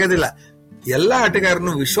ತರ್ಲಿಕ್ಕೆ ಆಗೋದಿಲ್ಲ. ಎಲ್ಲಾ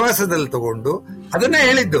ಆಟಗಾರನು ವಿಶ್ವಾಸದಲ್ಲಿ ತಗೊಂಡು ಅದನ್ನ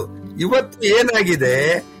ಹೇಳಿದ್ದು. ಇವತ್ತು ಏನಾಗಿದೆ,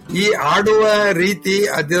 ಈ ಆಡುವ ರೀತಿ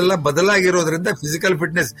ಅದೆಲ್ಲ ಬದಲಾಗಿರೋದ್ರಿಂದ ಫಿಸಿಕಲ್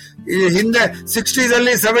ಫಿಟ್ನೆಸ್, ಹಿಂದೆ 60s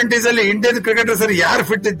ಅಲ್ಲಿ 70s ಅಲ್ಲಿ ಇಂಡಿಯನ್ ಕ್ರಿಕೆಟರ್ಸ್ ಯಾರು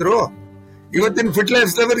ಫಿಟ್ ಇದ್ರು? ಇವತ್ತಿನ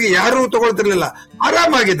ಫಿಟ್ನೆಸ್ ಲೆವೆಲ್ಗೆ ಯಾರು ತಗೊಳ್ತಿರ್ಲಿಲ್ಲ,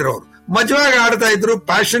 ಆರಾಮಾಗಿದ್ರು ಅವ್ರು, ಮಜವಾಗಿ ಆಡ್ತಾ ಇದ್ರು,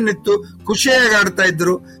 ಪ್ಯಾಷನ್ ಇತ್ತು, ಖುಷಿಯಾಗಿ ಆಡ್ತಾ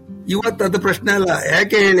ಇದ್ರು. ಇವತ್ತು ಅದು ಪ್ರಶ್ನೆ ಅಲ್ಲ.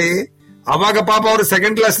 ಯಾಕೆ ಹೇಳಿ, ಅವಾಗ ಪಾಪ ಅವರು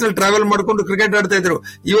ಸೆಕೆಂಡ್ ಕ್ಲಾಸ್ ನಲ್ಲಿ ಟ್ರಾವೆಲ್ ಮಾಡ್ಕೊಂಡು ಕ್ರಿಕೆಟ್ ಆಡ್ತಾ ಇದ್ರು.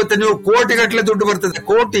 ಇವತ್ತು ನೀವು ಕೋಟಿಗಟ್ಟಲೆ ದುಡ್ಡು ಬರ್ತದೆ,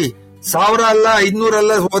 ಕೋಟಿ, 1000 ಅಲ್ಲ, 500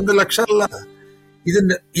 ಅಲ್ಲ, 1 ಲಕ್ಷ ಅಲ್ಲ.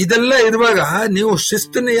 ಇದೆಲ್ಲ ಇರುವಾಗ ನೀವು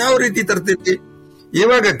ಶಿಸ್ತನ್ನ ಯಾವ ರೀತಿ ತರ್ತೀರಿ?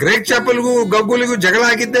 ಇವಾಗ ಗ್ರೇಟ್ ಚಾಪಲ್ಗೂ ಗಂಗೂಲಿಗೂ ಜಗಳ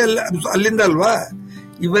ಆಗಿದ್ದೆ ಅಲ್ಲಿಂದ ಅಲ್ವಾ?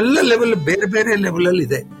 ಇವೆಲ್ಲ ಲೆವೆಲ್ ಬೇರೆ ಬೇರೆ ಲೆವೆಲ್ ಅಲ್ಲಿ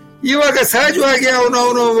ಇದೆ. ಇವಾಗ ಸಹಜವಾಗಿ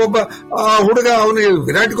ಅವನು ಒಬ್ಬ ಹುಡುಗ, ಅವನಿಗೆ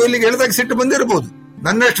ವಿರಾಟ್ ಕೊಹ್ಲಿಗೆ ಹೇಳಿದಾಗ ಸಿಟ್ಟು ಬಂದಿರಬಹುದು,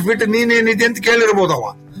 ನನ್ನಷ್ಟು ಫಿಟ್ ನೀನೇನಿದೆ ಅಂತ ಕೇಳಿರ್ಬೋದು ಅವ.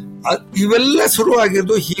 ಇವೆಲ್ಲ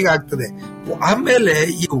ಶುರುವಾಗಿದ್ದು ಹೀಗಾಗ್ತದೆ. ಆಮೇಲೆ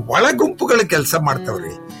ಈ ಒಳ ಗುಂಪುಗಳ ಕೆಲಸ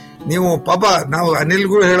ಮಾಡ್ತಾವ್ರಿ. ನೀವು ಪಾಪ, ನಾವು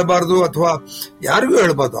ಅನಿಲ್ಗೂ ಹೇಳಬಾರ್ದು ಅಥವಾ ಯಾರಿಗೂ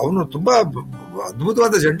ಹೇಳಬಾರ್ದು, ಅವನು ತುಂಬಾ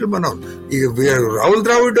ಅದ್ಭುತವಾದ ಜೆಂಟಲ್ಮನ್ ಅವನು. ಈಗ ರಾಹುಲ್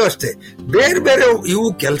ದ್ರಾವಿಡ್ ಅಷ್ಟೇ, ಬೇರೆ ಬೇರೆ ಇವು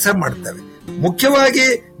ಕೆಲಸ ಮಾಡ್ತವೆ. ಮುಖ್ಯವಾಗಿ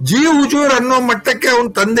ಹುಜೂರ್ ಅನ್ನೋ ಮಟ್ಟಕ್ಕೆ ಅವನು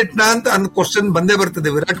ತಂದಿಟ್ನ ಅಂತ ಕ್ವಶನ್ ಬಂದೇ ಬರ್ತದೆ.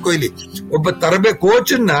 ವಿರಾಟ್ ಕೊಹ್ಲಿ ಒಬ್ಬ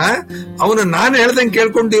ಕೋಚನ್ನ ಅವನು ನಾನು ಹೇಳ್ದಂಗೆ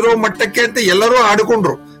ಕೇಳ್ಕೊಂಡಿರೋ ಮಟ್ಟಕ್ಕೆ ಅಂತ ಎಲ್ಲರೂ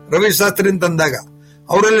ಆಡ್ಕೊಂಡ್ರು. ರವಿ ಶಾಸ್ತ್ರಿ ತಂದಾಗ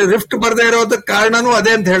ಅವರಲ್ಲಿ ರಿಫ್ಟ್ ಬರ್ದೇ ಇರೋದಕ್ಕೆ ಕಾರಣನೂ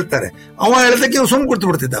ಅದೇ ಅಂತ ಹೇಳ್ತಾರೆ. ಅವ ಹೇಳ್ದಕ್ಕೆ ಇವ್ ಸುಮ್ ಕೂತು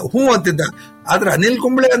ಬಿಡ್ತಿದ್ದ, ಹೂ ಅಂತಿದ್ದ. ಆದ್ರೆ ಅನಿಲ್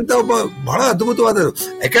ಕುಂಬ್ಳೆ ಅಂತ ಒಬ್ಬ ಬಹಳ ಅದ್ಭುತವಾದರು.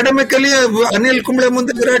 ಅಕಾಡೆಮಿಕಲಿ ಅನಿಲ್ ಕುಂಬ್ಳೆ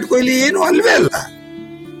ಮುಂದೆ ವಿರಾಟ್ ಕೊಹ್ಲಿ ಏನು ಅಲ್ವೇ ಅಲ್ಲ,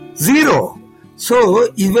 ಝೀರೋ. ಸೊ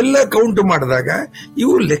ಇವೆಲ್ಲ ಕೌಂಟ್ ಮಾಡಿದಾಗ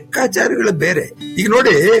ಇವು ಲೆಕ್ಕಾಚಾರಗಳು ಬೇರೆ. ಈಗ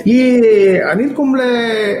ನೋಡಿ, ಈ ಅನಿಲ್ ಕುಂಬ್ಳೆ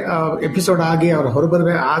ಎಪಿಸೋಡ್ ಆಗಿ ಅವ್ರ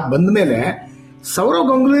ಹೊರಬರ್ಬೇ ಬಂದ ಮೇಲೆ ಸೌರವ್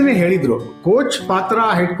ಗಂಗೂಲಿನೇ ಹೇಳಿದ್ರು, ಕೋಚ್ ಪಾತ್ರ,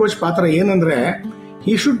 ಹೆಡ್ ಕೋಚ್ ಪಾತ್ರ ಏನಂದ್ರೆ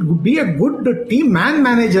he should be a good team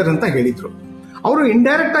manager ಅಂತ ಹೇಳಿದ್ರು. ಅವರು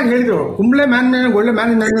ಇಂಡೈರೆಕ್ಟ್ ಆಗಿ ಹೇಳಿದ್ರು, ಕುಂಬ್ಳೆ ಒಳ್ಳೆ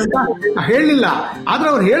ಮ್ಯಾನೇಜರ್ ಅಂತ ಹೇಳಲಿಲ್ಲ, ಆದ್ರೆ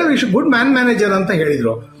ಅವ್ರು ಹೇಳಿದ್ರು ಇಶ್ ಗುಡ್ ಮ್ಯಾನೇಜರ್ ಅಂತ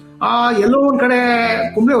ಹೇಳಿದ್ರು. ಎಲ್ಲೋ ಒಂದ್ ಕಡೆ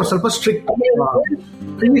ಕುಂಬ್ಳೆ ಸ್ವಲ್ಪ ಸ್ಟ್ರಿಕ್ಟ್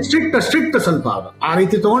ಸ್ವಲ್ಪ ಆ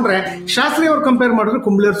ರೀತಿ ತಗೊಂಡ್ರೆ, ಶಾಸ್ತ್ರಿ ಅವ್ರು ಕಂಪೇರ್ ಮಾಡಿದ್ರೆ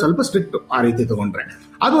ಕುಂಬ್ಳೆ ಅವ್ರು ಸ್ವಲ್ಪ ಸ್ಟ್ರಿಕ್ಟ್ ಆ ರೀತಿ ತಗೊಂಡ್ರೆ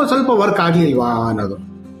ಅದು ಸ್ವಲ್ಪ ವರ್ಕ್ ಆಗ್ಲಿಲ್ವಾ ಅನ್ನೋದು.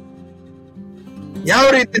 ಯಾವ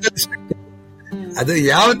ರೀತಿ ಸ್ಟ್ರಿಕ್ಟ್, ಅದು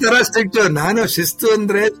ಯಾವ ತರ ಸ್ಟ್ರಿಕ್ಟ್? ನಾನು ಶಿಸ್ತು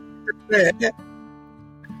ಅಂದ್ರೆ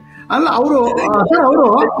ಅಲ್ಲ, ಅವರು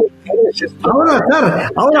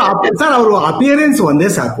ಅಪಿಯರೆನ್ಸ್ ಒಂದೇ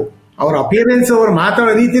ಸಾಕು. ಅವ್ರ ಅಪಿಯರೆನ್ಸ್, ಅವ್ರ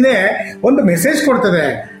ಮಾತಾಡೋ ರೀತಿನೇ ಒಂದು ಮೆಸೇಜ್ ಕೊಡ್ತದೆ,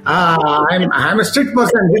 I am a strict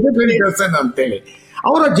person, discipline person ಅಂತೇಳಿ.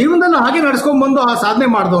 ಅವರ ಜೀವನದಲ್ಲಿ ಹಾಗೆ ನಡ್ಸ್ಕೊಂಡ್ ಬಂದು ಆ ಸಾಧನೆ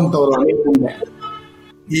ಮಾಡಿದಂತವ್ರು.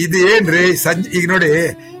 ಇದು ಏನ್ರಿ ಈಗ ನೋಡಿ,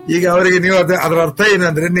 ಈಗ ಅವರಿಗೆ ನೀವು ಅದರ ಅರ್ಥ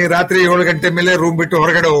ಏನಂದ್ರೆ, ನೀವು ರಾತ್ರಿ 7 ಗಂಟೆ ಮೇಲೆ ರೂಮ್ ಬಿಟ್ಟು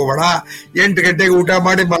ಹೊರಗಡೆ ಹೋಗೋಣ, 8 ಗಂಟೆಗೆ ಊಟ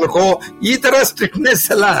ಮಾಡಿ ಮಲ್ಕೋ, ಈ ತರ ಸ್ಟ್ರಿಕ್ಟ್ನೆಸ್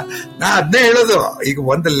ಅಲ್ಲ. ನಾ ಅದನ್ನೇ ಹೇಳೋದು. ಈಗ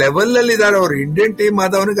ಒಂದು ಲೆವೆಲ್ ಅಲ್ಲಿ ಇದಾರೆ ಅವ್ರು. ಇಂಡಿಯನ್ ಟೀಮ್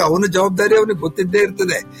ಆದವನಿಗೆ ಅವನ ಜವಾಬ್ದಾರಿ ಅವನಿಗೆ ಗೊತ್ತಿದ್ದೇ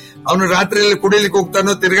ಇರ್ತದೆ. ಅವನು ರಾತ್ರಿಯಲ್ಲಿ ಕುಡಿಲಿಕ್ಕೆ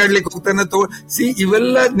ಹೋಗ್ತಾನೋ, ತಿರ್ಗಾಡ್ಲಿಕ್ಕೆ ಹೋಗ್ತಾನೋ,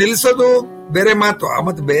 ಇವೆಲ್ಲ ನಿಲ್ಸೋದು ಬೇರೆ ಮಾತು, ಆ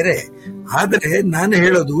ಮತ್ತು ಬೇರೆ. ಆದ್ರೆ ನಾನು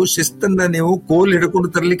ಹೇಳೋದು, ಶಿಸ್ತನ್ನ ನೀವು ಕೋಲ್ ಹಿಡ್ಕೊಂಡು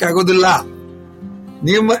ತರ್ಲಿಕ್ಕೆ ಆಗೋದಿಲ್ಲ.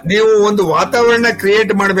 ನೀವು ಒಂದು ವಾತಾವರಣ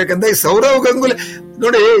ಕ್ರಿಯೇಟ್ ಮಾಡ್ಬೇಕಂದ್ರೆ, ಈ ಸೌರವ್ ಗಂಗೂಲಿ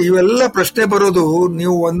ನೋಡಿ, ಇವೆಲ್ಲ ಪ್ರಶ್ನೆ ಬರೋದು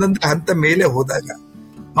ನೀವು ಒಂದೊಂದು ಹಂತ ಮೇಲೆ ಹೋದಾಗ.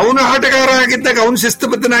 ಅವನು ಆಟಗಾರ ಆಗಿದ್ದಾಗ ಅವನು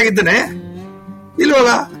ಶಿಸ್ತುಬದ್ಧನಾಗಿದ್ದಾನೆ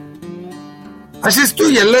ಇಲ್ವಲ್ಲ? ಅಶಿಸ್ತು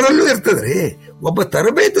ಎಲ್ಲರಲ್ಲೂ ಇರ್ತದ್ರಿ. ಒಬ್ಬ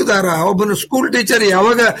ತರಬೇತುದಾರ, ಒಬ್ಬನು ಸ್ಕೂಲ್ ಟೀಚರ್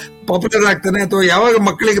ಯಾವಾಗ ಪಾಪ್ಯುಲರ್ ಆಗ್ತಾನೆ ಅಥವಾ ಯಾವಾಗ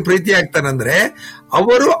ಮಕ್ಕಳಿಗೆ ಪ್ರೀತಿ ಆಗ್ತಾನಂದ್ರೆ,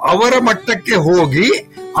 ಅವರು ಅವರ ಮಟ್ಟಕ್ಕೆ ಹೋಗಿ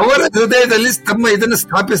ಅವರ ಹೃದಯದಲ್ಲಿ ತಮ್ಮ ಇದನ್ನು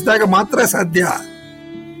ಸ್ಥಾಪಿಸಿದಾಗ ಮಾತ್ರ ಸಾಧ್ಯ.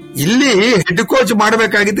 ಇಲ್ಲಿ ಹೆಡ್ ಕೋಚ್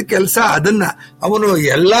ಮಾಡಬೇಕಾಗಿದ್ದ ಕೆಲಸ ಅದನ್ನ, ಅವನು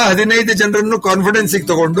ಎಲ್ಲಾ 15 ಜನರನ್ನು ಕಾನ್ಫಿಡೆನ್ಸ್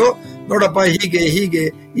ತಗೊಂಡು, ನೋಡಪ್ಪ ಹೀಗೆ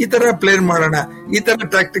ಈ ತರ ಪ್ಲೇನ್ ಮಾಡೋಣ, ಈ ತರ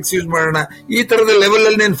ಟ್ಯಾಕ್ಟಿಕ್ಸ್ ಯೂಸ್ ಮಾಡೋಣ, ಈ ತರದ ಲೆವೆಲ್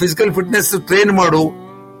ಅಲ್ಲಿ ನೀನು ಫಿಸಿಕಲ್ ಫಿಟ್ನೆಸ್ ಟ್ರೈನ್ ಮಾಡು,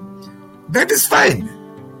 ದಟ್ ಇಸ್ ಫೈನ್.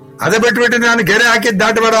 ಅದೇ ಬಿಟ್ಬಿಟ್ಟು ನಾನು ಗೆರೆ ಹಾಕಿದ್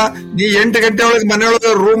ದಾಟಬೇಡ, ನೀ 8 ಗಂಟೆ ಒಳಗೆ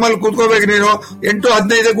ಮನೆಯೊಳಗೆ ರೂಮಲ್ಲಿ ಕೂತ್ಕೋಬೇಕು, ನೀನು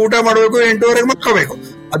 8:15 ಊಟ ಮಾಡಬೇಕು, 8:00 ಮಲ್ಕೋಬೇಕು.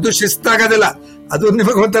 ಅದು ಶಿಸ್ತಾಗೋದಿಲ್ಲ, ಅದು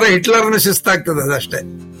ನಿಮಗೆ ಒಂಥರ ಹಿಟ್ಲರ್ನ ಶಿಸ್ತಾಗ್ತದೆ ಅದಷ್ಟೇ.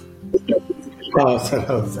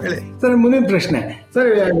 ಸರ್, ಮುಂದಿನ ಪ್ರಶ್ನೆ ಸರ್,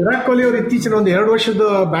 ವಿರಾಟ್ ಕೊಹ್ಲಿ ಅವರು ಇತ್ತೀಚಿನ ಒಂದು 2 ವರ್ಷದ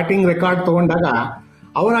ಬ್ಯಾಟಿಂಗ್ ರೆಕಾರ್ಡ್ ತಗೊಂಡಾಗ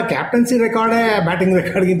ಅವರ ಕ್ಯಾಪ್ಟನ್ಸಿ ರೆಕಾರ್ಡೇ ಬ್ಯಾಟಿಂಗ್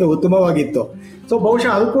ರೆಕಾರ್ಡ್ಗಿಂತ ಉತ್ತಮವಾಗಿತ್ತು. ಸೊ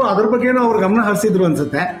ಬಹುಶಃ ಅದ್ರ ಬಗ್ಗೆನೂ ಅವ್ರು ಗಮನ ಹರಿಸಿದ್ರು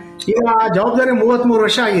ಅನ್ಸುತ್ತೆ. ಈಗ ಜವಾಬ್ದಾರಿ 33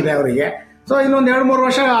 ವರ್ಷ ಆಗಿದೆ ಅವರಿಗೆ. ಸೊ ಇನ್ನೊಂದು 2-3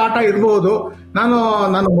 ವರ್ಷ ಆಟ ಇರಬಹುದು.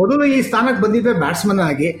 ನಾನು ಮೊದಲು ಈ ಸ್ಥಾನಕ್ಕೆ ಬಂದಿದ್ದೆ ಬ್ಯಾಟ್ಸ್ಮನ್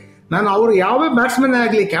ಆಗಿ. ನಾನು ಅವರು ಯಾವೇ ಬ್ಯಾಟ್ಸ್ಮನ್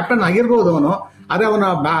ಆಗಲಿ ಕ್ಯಾಪ್ಟನ್ ಆಗಿರ್ಬೋದು ಅವನು, ಅದೇ ಅವನ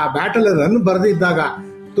ಬ್ಯಾಟಲ್ಲಿ ರನ್ ಬರೆದಿದ್ದಾಗ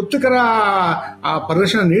ತೃಪ್ತಿಕರ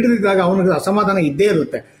ಪ್ರದರ್ಶನ ನೀಡದಿದ್ದಾಗ ಅವನಿಗೆ ಅಸಮಾಧಾನ ಇದ್ದೇ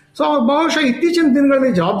ಇರುತ್ತೆ. ಸೊ ಬಹುಶಃ ಇತ್ತೀಚಿನ ದಿನಗಳಲ್ಲಿ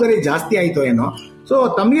ಜವಾಬ್ದಾರಿ ಜಾಸ್ತಿ ಆಯ್ತು ಏನೋ. ಸೊ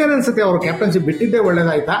ತಮಗೇನು ಅನ್ಸುತ್ತೆ, ಅವರು ಕ್ಯಾಪ್ಟನ್ಸಿ ಬಿಟ್ಟಿದ್ದೇ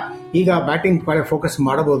ಒಳ್ಳೇದಾಯ್ತಾ, ಈಗ ಬ್ಯಾಟಿಂಗ್ ಫೋಕಸ್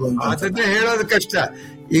ಮಾಡಬಹುದು ಅಂತ? ಅದನ್ನೇ ಹೇಳೋದು ಕಷ್ಟ.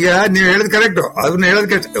 ಈಗ ನೀವು ಹೇಳೋದು ಕರೆಕ್ಟ್, ಅದನ್ನ ಹೇಳೋದು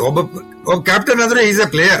ಕಷ್ಟ. ಒಬ್ಬ ಕ್ಯಾಪ್ಟನ್ ಅಂದ್ರೆ is a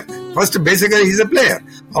player. First basically is a player.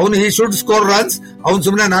 ಅವನು ಈ ಶುಡ್ ಸ್ಕೋರ್ ರನ್ಸ್. ಅವ್ನು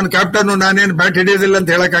ಸುಮ್ಮನೆ ನಾನು ಕ್ಯಾಪ್ಟನ್, ನಾನೇನು ಬ್ಯಾಟ್ ಹಿಡಿಯೋದಿಲ್ಲ ಅಂತ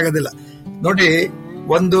ಹೇಳಕ್ ಆಗೋದಿಲ್ಲ. ನೋಡಿ,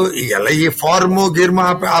 ಒಂದು ಈಗೆಲ್ಲ ಈ ಫಾರ್ಮು ಗೀರ್ಮ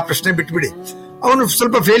ಆ ಪ್ರಶ್ನೆ ಬಿಟ್ಬಿಡಿ. ಅವನು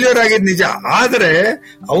ಸ್ವಲ್ಪ ಫೇಲ್ಯೂರ್ ಆಗಿದ್ ನಿಜ, ಆದ್ರೆ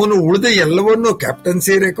ಅವನು ಉಳಿದ ಎಲ್ಲವನ್ನು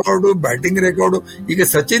ಕ್ಯಾಪ್ಟನ್ಸಿ ರೆಕಾರ್ಡು, ಬ್ಯಾಟಿಂಗ್ ರೆಕಾರ್ಡು, ಈಗ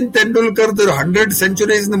ಸಚಿನ್ ತೆಂಡೂಲ್ಕರ್ 100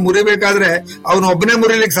 ಸೆಂಚುರೀಸ್ ಮುರಿಬೇಕಾದ್ರೆ ಅವನು ಒಬ್ಬನೇ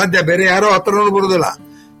ಮುರಿಲಿಕ್ಕೆ ಸಾಧ್ಯ, ಬೇರೆ ಯಾರೋ ಹತ್ರನೂ ಬರುದಿಲ್ಲ.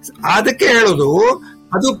 ಅದಕ್ಕೆ ಹೇಳೋದು,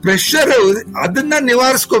 ಅದು ಪ್ರೆಷರ್, ಅದನ್ನ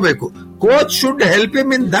ನಿವಾರಿಸ್ಕೋಬೇಕು. Coach should help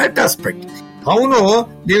him in that aspect. ಅವನು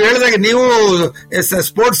ನೀವು ಹೇಳಿದಾಗ, ನೀವು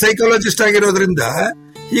ಸ್ಪೋರ್ಟ್ಸ್ ಸೈಕಾಲಜಿಸ್ಟ್ ಆಗಿರೋದ್ರಿಂದ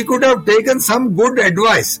he could have taken some good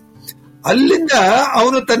advice. ಅಲ್ಲಿಂದ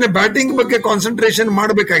ಅವನು ತನ್ನ ಬ್ಯಾಟಿಂಗ್ ಬಗ್ಗೆ ಕಾನ್ಸಂಟ್ರೇಷನ್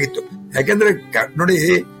ಮಾಡಬೇಕಾಗಿತ್ತು. ಯಾಕಂದ್ರೆ ನೋಡಿ,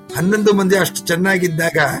 11 ಮಂದಿ ಅಷ್ಟು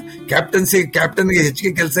ಚೆನ್ನಾಗಿದ್ದಾಗ ಕ್ಯಾಪ್ಟನ್ಗೆ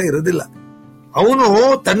ಹೆಚ್ಚಿಗೆ ಕೆಲಸ ಇರೋದಿಲ್ಲ. ಅವನು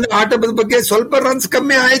ತನ್ನ ಆಟದ ಬಗ್ಗೆ ಸ್ವಲ್ಪ ರನ್ಸ್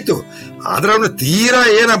ಕಮ್ಮಿ ಆಯ್ತು, ಆದ್ರೆ ಅವನು ತೀರಾ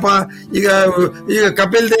ಏನಪ್ಪಾ, ಈಗ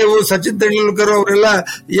ಕಪಿಲ್ ದೇವ್, ಸಚಿನ್ ತೆಂಡೂಲ್ಕರ್ ಅವರೆಲ್ಲ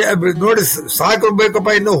ನೋಡಿ ಸಾಕು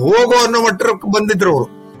ಬೇಕಪ್ಪ ಇನ್ನು ಹೋಗೋ ಅನ್ನೋ ಮಟ್ಟಕ್ಕೆ ಬಂದಿದ್ರು. ಅವರು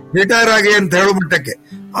ರಿಟೈರ್ ಆಗಿ ಅಂತ ಹೇಳೋ ಮಟ್ಟಕ್ಕೆ,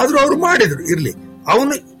 ಆದ್ರೂ ಅವ್ರು ಮಾಡಿದ್ರು. ಇರ್ಲಿ,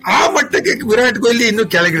 ಅವನು ಆ ಮಟ್ಟಕ್ಕೆ ವಿರಾಟ್ ಕೊಹ್ಲಿ ಇನ್ನೂ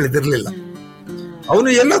ಕೆಳಗಿಳಿದಿರ್ಲಿಲ್ಲ. ಅವನು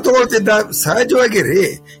ಎಲ್ಲ ತಗೊಳ್ತಿದ್ದ ಸಹಜವಾಗಿರಿ.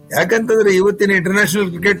 ಯಾಕಂತಂದ್ರೆ ಇವತ್ತಿನ international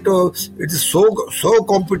cricket it's so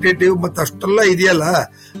competitive, ಮತ್ತೆ ಅಷ್ಟೆಲ್ಲ ಇದೆಯಲ್ಲ,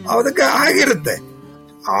 ಅದಕ್ಕೆ ಆಗಿರುತ್ತೆ.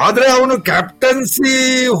 ಆದ್ರೆ ಅವನು ಕ್ಯಾಪ್ಟನ್ಸಿ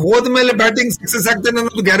ಹೋದ್ಮೇಲೆ ಬ್ಯಾಟಿಂಗ್ ಸಕ್ಸಸ್ ಆಗ್ತಾನೆ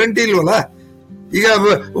ಅನ್ನೋದು ಗ್ಯಾರಂಟಿ ಇಲ್ವಲ್ಲ. ಈಗ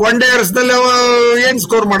ಒನ್ ಡೇ ನಲ್ಲಿ ಏನ್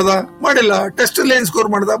ಸ್ಕೋರ್ ಮಾಡಿಲ್ಲ. ಟೆಸ್ಟ್ ಅಲ್ಲಿ ಏನ್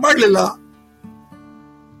ಸ್ಕೋರ್ ಮಾಡ್ಲಿಲ್ಲ.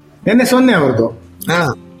 ನಿನ್ನೆ 0 ಅವರದು.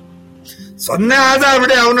 0 ಆದ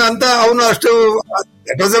ಬಿಡಿ. ಅವನು ಅಷ್ಟು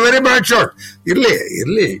it was a very bad shot.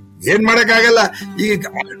 ಇರ್ಲಿ ಏನ್ ಮಾಡಕ್ ಆಗಲ್ಲ. ಈಗ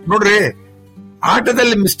ನೋಡ್ರಿ,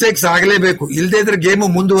 ಆಟದಲ್ಲಿ ಮಿಸ್ಟೇಕ್ಸ್ ಆಗಲೇಬೇಕು, ಇಲ್ಲದೆ ಇದ್ರೆ ಗೇಮ್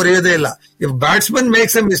ಮುಂದುವರಿಯೋದೇ ಇಲ್ಲ. If batsman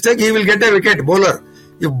makes a mistake, he will get a wicket. Bowler,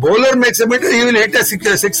 if bowler makes a mistake, he will hit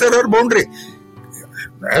a sixer or boundary.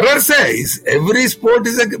 Errors, every sport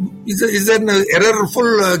is an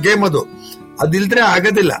errorful game. ಅದಿಲ್ದ್ರೆ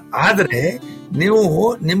ಆಗೋದಿಲ್ಲ. ಆದ್ರೆ ನೀವು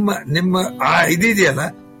ನಿಮ್ಮ ಇದೆಯಲ್ಲ,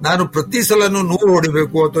 ನಾನು ಪ್ರತಿ ಸಲನು 100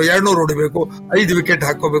 ಹೊಡಿಬೇಕು ಅಥವಾ 200 ಹೊಡಿಬೇಕು, 5 ವಿಕೆಟ್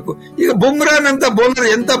ಹಾಕೋಬೇಕು. ಈಗ ಬುಮ್ರಾನ್ ಅಂತ ಬೌಲರ್,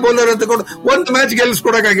 ಎಂತ ಬೌಲರ್ ಅಂತ ಒಂದು ಮ್ಯಾಚ್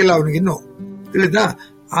ಗೆಲ್ಲಿಸ್ಕೊಡಕ್ಕಾಗಿಲ್ಲ ಅವನಿಗಿನ್ನು, ತಿಳಿದಾ?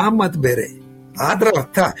 ಆ ಮತ್ ಬೇರೆ. ಆದ್ರ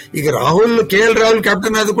ಅರ್ಥ, ಈಗ KL ರಾಹುಲ್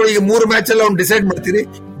ಕ್ಯಾಪ್ಟನ್ ಆದ ಕೂಡ ಈಗ 3 ಮ್ಯಾಚ್ ಅಲ್ಲಿ ಅವ್ನು ಡಿಸೈಡ್ ಮಾಡ್ತೀರಿ,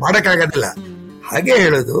 ಮಾಡಕ್ಕಾಗೋದಿಲ್ಲ. ಹಾಗೆ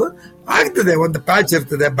ಹೇಳೋದು, ಆಗ್ತದೆ, ಒಂದು ಪ್ಯಾಚ್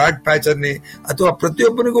ಇರ್ತದೆ, ಬ್ಯಾಟ್ ಪ್ಯಾಚ್ ಅನ್ನಿ, ಅಥವಾ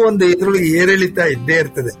ಪ್ರತಿಯೊಬ್ಬನಿಗೂ ಒಂದು ಇದರೊಳಗೆ ಏರಿಳಿತ ಇದ್ದೇ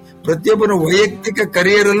ಇರ್ತದೆ. ಪ್ರತಿಯೊಬ್ಬನ ವೈಯಕ್ತಿಕ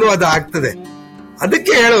ಕರಿಯರ್ ಅಲ್ಲೂ ಅದು ಆಗ್ತದೆ.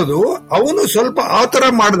 ಅದಕ್ಕೆ ಹೇಳೋದು, ಅವನು ಸ್ವಲ್ಪ ಆತರ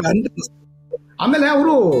ಮಾಡ್ದ ಅಂತ. ಆಮೇಲೆ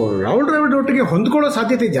ಅವರು ರಾಹುಲ್ ದ್ರಾವಿಡ್ ಒಟ್ಟಿಗೆ ಹೊಂದ್ಕೊಳ್ಳೋ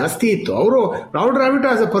ಸಾಧ್ಯತೆ ಜಾಸ್ತಿ ಇತ್ತು. Rahul Dravid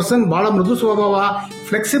as a person ಬಹಳ ಮೃದು ಸ್ವಭಾವ,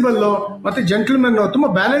 ಫ್ಲೆಕ್ಸಿಬಲ್, ಮತ್ತೆ ಜೆಂಟಲ್ಮನ್, ತುಂಬಾ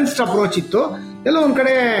ಬ್ಯಾಲೆನ್ಸ್ಡ್ ಅಪ್ರೋಚ್ ಇತ್ತು. ಎಲ್ಲ ಒಂದ್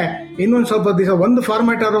ಕಡೆ ಇನ್ನೊಂದ್ ಸ್ವಲ್ಪ ದಿವಸ ಒಂದು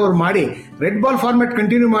ಫಾರ್ಮ್ಯಾಟ್ ಅವ್ರು ಮಾಡಿ, ರೆಡ್ ಬಾಲ್ ಫಾರ್ಮ್ಯಾಟ್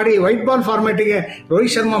ಕಂಟಿನ್ಯೂ ಮಾಡಿ ವೈಟ್ ಬಾಲ್ ಫಾರ್ಮ್ಯಾಟಿಗೆ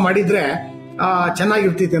ರೋಹಿತ್ ಶರ್ಮಾ ಮಾಡಿದ್ರೆ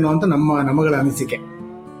ಚೆನ್ನಾಗಿರ್ತಿತ್ತೇನೋ ಅಂತ ನಮ್ಮಗಳ ಅನಿಸಿಕೆ.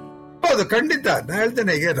 ಹೌದು, ಖಂಡಿತ. ನಾ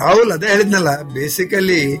ಹೇಳ್ತೇನೆ, ಈಗ ರಾಹುಲ್ ಅದೇ ಹೇಳಿದ್ನಲ್ಲ,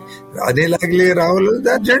 ಬೇಸಿಕಲಿ ಅನಿಲ್ ಆಗ್ಲಿ ರಾಹುಲ್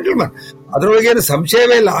ಜೆಂಟಲ್ಮನ್, ಅದ್ರೊಳಗೇನು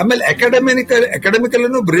ಸಂಶಯವೇ ಇಲ್ಲ. ಆಮೇಲೆ ಅಕಾಡೆಮಿಕಲ್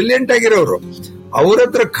ಬ್ರಿಲಿಯಂಟ್ ಆಗಿರೋರು, ಅವ್ರ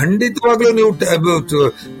ಹತ್ರ ಖಂಡಿತವಾಗ್ಲೂ ನೀವು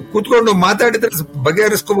ಕೂತ್ಕೊಂಡು ಮಾತಾಡಿದ್ರೆ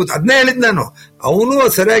ಬಗೆಹರಿಸ್ಕೋಬಹುದು. ಅದನ್ನೇ ಹೇಳಿದ್ ನಾನು. ಅವನು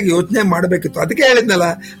ಸರಿಯಾಗಿ ಯೋಚನೆ ಮಾಡಬೇಕಿತ್ತು. ಅದಕ್ಕೆ ಹೇಳಿದ್ನಲ್ಲ,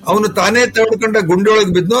 ಅವನು ತಾನೇ ತಡ್ಕೊಂಡ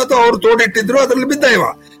ಗುಂಡೊಳಗೆ ಬಿದ್ನೋ ಅಥವಾ ಅವ್ರು ತೋಡಿಟ್ಟಿದ್ರು ಅದ್ರಲ್ಲಿ ಬಿದ್ದ ಇವ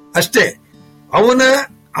ಅಷ್ಟೇ.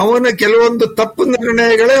 ಅವನ ಕೆಲವೊಂದು ತಪ್ಪು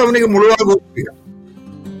ನಿರ್ಣಯಗಳೇ ಅವನಿಗೆ ಮುಳುವಾಗಿ ಹೋಗ್ತೀಗ.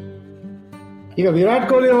 ಈಗ ವಿರಾಟ್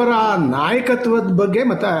ಕೊಹ್ಲಿ ಅವರ ನಾಯಕತ್ವದ ಬಗ್ಗೆ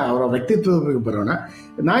ಮತ್ತೆ ಅವರ ವ್ಯಕ್ತಿತ್ವದ ಬಗ್ಗೆ ಬರೋಣ.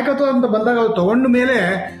 ನಾಯಕತ್ವ ಅಂತ ಬಂದಾಗ ಅವ್ರು ತಗೊಂಡ ಮೇಲೆ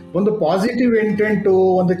ಒಂದು ಪಾಸಿಟಿವ್ ಇಂಟೆಂಟು,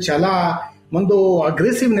 ಒಂದು ಛಲ, ಒಂದು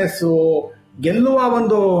ಅಗ್ರೆಸಿವ್ನೆಸ್, ಗೆಲ್ಲುವ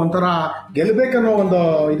ಒಂಥರ ಗೆಲ್ಲಬೇಕನ್ನೋ ಒಂದು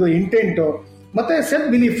ಇದು ಇಂಟೆಂಟು, ಮತ್ತೆ ಸೆಲ್ಫ್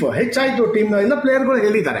ಬಿಲೀಫ್ ಹೆಚ್ಚಾಯ್ತು. ಟೀಮ್ ಎಲ್ಲ ಪ್ಲೇಯರ್ಗಳು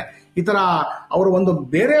ಹೇಳಿದ್ದಾರೆ ಈ ತರ ಅವರು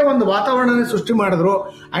ಬೇರೆ ಒಂದು ವಾತಾವರಣನೇ ಸೃಷ್ಟಿ ಮಾಡಿದ್ರು.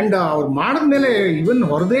 ಅಂಡ್ ಅವ್ರು ಮಾಡಿದ್ಮೇಲೆ ಇವನ್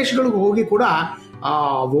ಹೊರದೇಶಗಳಿಗೆ ಹೋಗಿ ಕೂಡ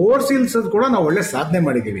ಓವರ್ಸೀಲ್ಸ್ ಕೂಡ ನಾವು ಒಳ್ಳೆ ಸಾಧನೆ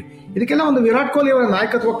ಮಾಡಿದ್ದೀವಿ. ಇದಕ್ಕೆಲ್ಲ ವಿರಾಟ್ ಕೊಹ್ಲಿ ಅವರ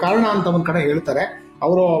ನಾಯಕತ್ವ ಕಾರಣ ಅಂತ ಒಂದ್ ಕಡೆ ಹೇಳ್ತಾರೆ.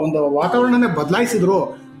 ಅವರು ಒಂದು ವಾತಾವರಣನೇ ಬದಲಾಯಿಸಿದ್ರು,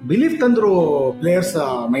 ಬಿಲೀಫ್ ತಂದ್ರು ಪ್ಲೇಯರ್ಸ್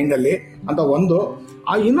ಮೈಂಡ್ ಅಲ್ಲಿ ಅಂತ ಒಂದು.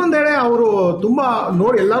 ಇನ್ನೊಂದೆಡೆ ಅವರು ತುಂಬಾ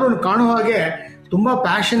ಎಲ್ಲರೂ ಕಾಣುವ ಹಾಗೆ ತುಂಬಾ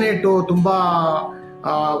ಪ್ಯಾಷನೇಟು, ತುಂಬಾ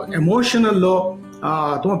ಎಮೋಷನಲ್ಲು,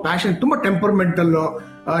 ತುಂಬಾ ಪ್ಯಾಷನ್, ತುಂಬಾ ಟೆಂಪರ್ಮೆಂಟಲ್ಲು,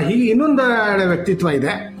 ಹೀಗೆ ಇನ್ನೊಂದೆಡೆ ವ್ಯಕ್ತಿತ್ವ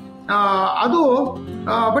ಇದೆ ಅದು.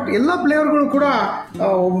 ಬಟ್ ಎಲ್ಲ ಪ್ಲೇಯರ್ಗಳು ಕೂಡ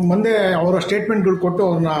ಮುಂದೆ ಅವರ ಸ್ಟೇಟ್ಮೆಂಟ್ಗಳು ಕೊಟ್ಟು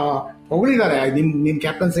ಅವ್ರನ್ನ ಹೊಗಳಿದ್ದಾರೆ. ನಿಮ್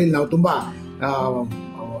ಕ್ಯಾಪ್ಟನ್ಸಿಲಿ ನಾವು ತುಂಬಾ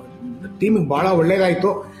ಟೀಮಿಗೆ ಬಹಳ ಒಳ್ಳೇದಾಯ್ತು,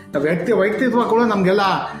 ವ್ಯಕ್ತಿತ್ವ ಕೂಡ ನಮ್ಗೆಲ್ಲ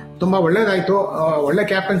ತುಂಬಾ ಒಳ್ಳೇದಾಯ್ತು, ಒಳ್ಳೆ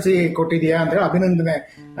ಕ್ಯಾಪ್ಟನ್ಸಿ ಕೊಟ್ಟಿದ್ಯಾ ಅಂತ ಹೇಳಿ ಅಭಿನಂದನೆ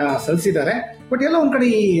ಸಲ್ಲಿಸಿದ್ದಾರೆ. ಬಟ್ ಎಲ್ಲ ಒಂದ್ ಕಡೆ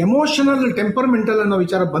ಈ ಎಮೋಷನಲ್ ಟೆಂಪರ್ಮೆಂಟಲ್ ಅನ್ನೋ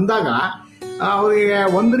ವಿಚಾರ ಬಂದಾಗ ಅವರಿಗೆ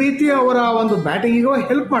ಒಂದು ರೀತಿ ಅವರ ಒಂದು ಬ್ಯಾಟಿಂಗಿಗೂ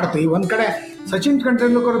ಹೆಲ್ಪ್ ಮಾಡುತ್ತೆ. ಈ ಒಂದ್ ಕಡೆ ಸಚಿನ್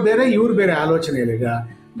ತೆಂಡೂಲ್ಕರ್ ಬೇರೆ, ಇವ್ರು ಬೇರೆ ಆಲೋಚನೆಯಲ್ಲಿ, ಈಗ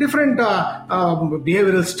ಡಿಫ್ರೆಂಟ್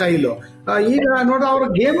ಬಿಹೇವಿಯರಲ್ ಸ್ಟೈಲು. ಈಗ ನೋಡ ಅವ್ರ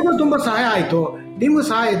ಗೇಮ್ಗೂ ತುಂಬಾ ಸಹಾಯ ಆಯ್ತು, ಟೀಮ್ಗೂ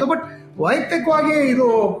ಸಹಾಯ ಆಯ್ತು. ಬಟ್ ವೈಯಕ್ತಿಕವಾಗಿ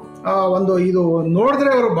ಇದು ನೋಡಿದ್ರೆ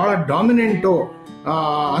ಅವರು ಬಹಳ ಡಾಮಿನೆಂಟು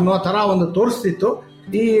ಅನ್ನೋ ತರ ಒಂದು ತೋರಿಸ್ತಿತ್ತು.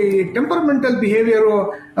 ಈ ಟೆಂಪರ್ಮೆಂಟಲ್ ಬಿಹೇವಿಯರ್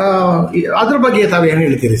ಅದ್ರ ಬಗ್ಗೆ ತಾವೇನು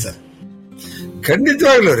ಹೇಳ್ತೀರಿ ಸರ್?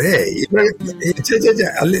 ಖಂಡಿತವಾಗ್ಲೂ ರೀ.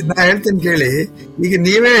 ಅಲ್ಲಿ ನಾ ಹೇಳ್ತೀನಿ ಕೇಳಿ, ಈಗ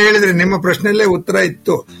ನೀವೇ ಹೇಳಿದ್ರಿ, ನಿಮ್ಮ ಪ್ರಶ್ನೆಯಲ್ಲೇ ಉತ್ತರ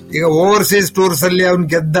ಇತ್ತು. ಈಗ ಓವರ್ಸೀಸ್ ಟೂರ್ಸ್ ಅಲ್ಲಿ ಅವ್ನು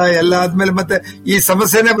ಗೆದ್ದ ಎಲ್ಲ ಆದ್ಮೇಲೆ ಮತ್ತೆ ಈ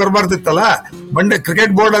ಸಮಸ್ಯೆನೇ ಬರಬಾರ್ದಿತ್ತಲ್ಲ.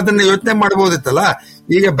 ಕ್ರಿಕೆಟ್ ಬೋರ್ಡ್ ಅದನ್ನ ಯೋಚನೆ ಮಾಡಬಹುದಿತ್ತಲ್ಲ.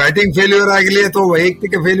 ಈಗ ಬ್ಯಾಟಿಂಗ್ ಫೇಲ್ಯೂರ್ ಆಗಲಿ ಅಥವಾ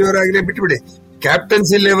ವೈಯಕ್ತಿಕ ಫೇಲ್ಯೂರ್ ಆಗಲಿ ಬಿಟ್ಬಿಡಿ,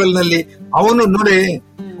 ಕ್ಯಾಪ್ಟನ್ಸಿ ಲೆವೆಲ್ ನಲ್ಲಿ ಅವನು ನೋಡಿ,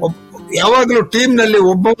 ಯಾವಾಗ್ಲೂ ಟೀಮ್ ನಲ್ಲಿ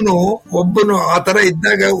ಒಬ್ಬನು ಆ ತರ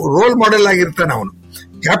ಇದ್ದಾಗ ರೋಲ್ ಮಾಡೆಲ್ ಆಗಿರ್ತಾನೆ. ಅವನು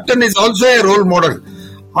captain is also a role model.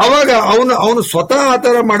 ಅವಾಗ ಅವನು ಸ್ವತಃ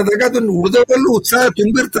ಆತರ ಮಾಡಿದಾಗ ಅದನ್ನು ಉಳಿದವರಲ್ಲೂ ಉತ್ಸಾಹ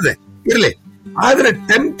ತುಂಬಿರ್ತದೆ, ಇರ್ಲಿ. ಆದ್ರೆ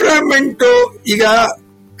ಟೆಂಪರಮೆಂಟ್, ಈಗ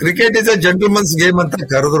cricket is a gentleman's game ಅಂತ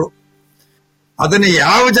ಕರೆದ್ರು. ಅದನ್ನ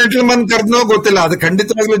ಯಾವ ಜೆಂಟಲ್ಮನ್ ಕರೆದ್ನೋ ಗೊತ್ತಿಲ್ಲ. ಅದು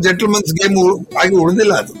ಖಂಡಿತವಾಗ್ಲೂ ಜೆಂಟಲ್ಮನ್ಸ್ ಗೇಮ್ ಆಗಿ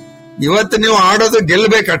ಉಳಿದಿಲ್ಲ. ಅದು ಇವತ್ತು ನೀವು ಆಡೋದು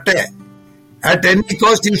ಗೆಲ್ಲಬೇಕಟ್ಟೆ. At any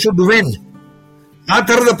cost you should win. ಆ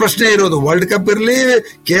ತರದ ಪ್ರಶ್ನೆ ಇರೋದು. ವರ್ಲ್ಡ್ ಕಪ್ ಇರ್ಲಿ,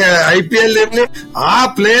 IPL ಇರ್ಲಿ, ಆ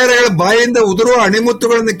ಪ್ಲೇಯರ್ಗಳ ಬಾಯಿಂದ ಉದುರುವ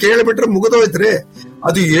ಅಣಿಮುತ್ತುಗಳನ್ನ ಕೇಳಿಬಿಟ್ರೆ ಮುಗಿದೋಯ್ತ್ರಿ.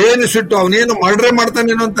 ಅದು ಏನು ಸಿಟ್ಟು, ಅವನೇನು ಮರ್ಡ್ರೆ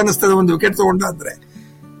ಮಾಡ್ತಾನೇನೋ ಅಂತ ಅನಿಸ್ತದೆ ಒಂದು ವಿಕೆಟ್ ತಗೊಂಡಾದ್ರೆ.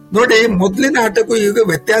 ನೋಡಿ, ಮೊದಲಿನ ಆಟಕ್ಕೂ ಈಗ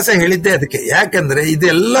ವ್ಯತ್ಯಾಸ ಹೇಳಿದ್ದೆ ಅದಕ್ಕೆ. ಯಾಕಂದ್ರೆ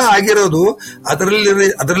ಇದೆಲ್ಲ ಆಗಿರೋದು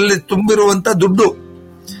ಅದರಲ್ಲಿ ತುಂಬಿರುವಂತ ದುಡ್ಡು.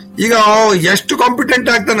 ಈಗ ಎಷ್ಟು ಕಾಂಪಿಟೆಂಟ್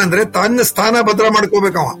ಆಗ್ತಾನಂದ್ರೆ ತನ್ನ ಸ್ಥಾನ ಭದ್ರ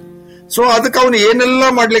ಮಾಡ್ಕೋಬೇಕವ. ಸೊ ಅದಕ್ಕೆ ಅವನು ಏನೆಲ್ಲ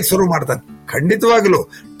ಮಾಡ್ಲಿಕ್ಕೆ ಶುರು ಮಾಡ್ತಾನೆ. ಖಂಡಿತವಾಗ್ಲು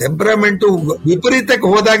ಟೆಂಪರಮೆಂಟ್ ವಿಪರೀತಕ್ಕೆ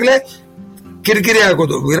ಹೋದಾಗ್ಲೇ ಕಿರಿಕಿರಿ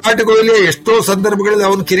ಆಗೋದು. ವಿರಾಟ್ ಕೊಹ್ಲಿ ಎಷ್ಟೋ ಸಂದರ್ಭಗಳಲ್ಲಿ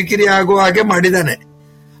ಅವನು ಕಿರಿಕಿರಿ ಆಗೋ ಹಾಗೆ ಮಾಡಿದಾನೆ.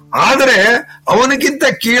 ಆದ್ರೆ ಅವನಿಗಿಂತ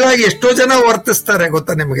ಕೀಳಾಗಿ ಎಷ್ಟೋ ಜನ ವರ್ತಿಸ್ತಾರೆ,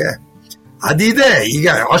 ಗೊತ್ತಾ ನಿಮ್ಗೆ? ಅದಿದೆ. ಈಗ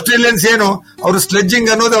ಆಸ್ಟ್ರೇಲಿಯನ್ಸ್ ಏನು, ಅವರು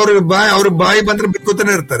ಸ್ಲೆಡ್ಜಿಂಗ್ ಅನ್ನೋದು ಅವ್ರಿಗೆ ಬಾಯಿ ಬಂದ್ರೆ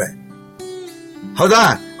ಬಿಕ್ಕುತ್ತಾನೆ ಇರ್ತಾರೆ, ಹೌದಾ?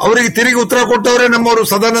 ಅವರಿಗೆ ತಿರುಗಿ ಉತ್ತರ ಕೊಟ್ಟವ್ರೆ ನಮ್ಮವರು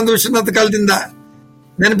ಸದಾನಂದ ವಿಶ್ವನಾಥ್ ಕಾಲದಿಂದ.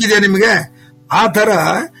 ನೆನಪಿದೆಯಾ ನಿಮ್ಗೆ? ಆ ತರ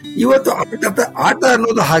ಇವತ್ತು ಆಟ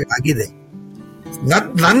ಅನ್ನೋದು ಹಾಗಾಗಿದೆ.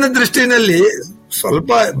 ನನ್ನ ದೃಷ್ಟಿನಲ್ಲಿ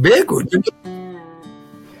ಸ್ವಲ್ಪ ಬೇಕು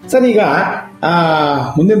ಸರ್. ಈಗ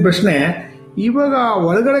ಮುಂದಿನ ಪ್ರಶ್ನೆ, ಇವಾಗ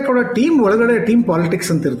ಒಳಗಡೆ ಟೀಮ್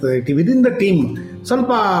ಪಾಲಿಟಿಕ್ಸ್ ಅಂತ ಇರ್ತದೆ. ವಿದಿನ್ ದ ಟೀಮ್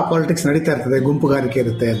ಸ್ವಲ್ಪ ಪಾಲಿಟಿಕ್ಸ್ ನಡೀತಾ ಇರ್ತದೆ, ಗುಂಪುಗಾರಿಕೆ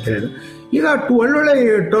ಇರುತ್ತೆ ಅಂತ ಹೇಳಿ. ಈಗ ಒಳ್ಳೊಳ್ಳೆ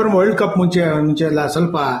ಟೂರ್ಮ್ ವರ್ಲ್ಡ್ ಕಪ್ ಮುಂಚೆ ಎಲ್ಲ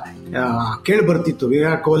ಸ್ವಲ್ಪ ಕೇಳಿ ಬರ್ತಿತ್ತು,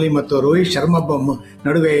 ವಿರಾಟ್ ಕೊಹ್ಲಿ ಮತ್ತು ರೋಹಿತ್ ಶರ್ಮಾ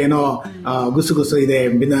ನಡುವೆ ಏನೋ ಗುಸುಗುಸು ಇದೆ,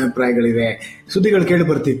 ಭಿನ್ನಾಭಿಪ್ರಾಯಗಳಿವೆ, ಸುದ್ದಿಗಳು ಕೇಳಿ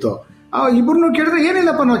ಬರ್ತಿತ್ತು. ಇಬ್ಬರನ್ನು ಕೇಳಿದ್ರೆ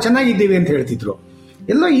ಏನಿಲ್ಲಪ್ಪ ನಾವು ಚೆನ್ನಾಗಿದ್ದೀವಿ ಅಂತ ಹೇಳ್ತಿದ್ರು.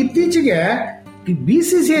 ಎಲ್ಲೋ ಇತ್ತೀಚೆಗೆ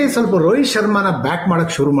BCCI ಸ್ವಲ್ಪ ರೋಹಿತ್ ಶರ್ಮಾನ ಬ್ಯಾಕ್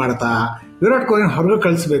ಮಾಡಕ್ ಶುರು ಮಾಡ್ತಾ ವಿರಾಟ್ ಕೊಹ್ಲಿ ಹೊರಗೆ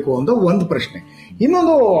ಕಳಿಸಬೇಕು ಅನ್ನೋ ಒಂದು ಪ್ರಶ್ನೆ.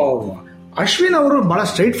 ಇನ್ನೊಂದು, ಅಶ್ವಿನ್ ಅವರು ಬಹಳ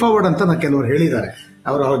ಸ್ಟ್ರೈಟ್ ಫಾರ್ವರ್ಡ್ ಅಂತ ಕೆಲವರು ಹೇಳಿದ್ದಾರೆ.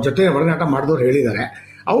 ಅವ್ರ ಜೊತೆ ಒಡನಾಟ ಮಾಡಿದವ್ರು ಹೇಳಿದ್ದಾರೆ.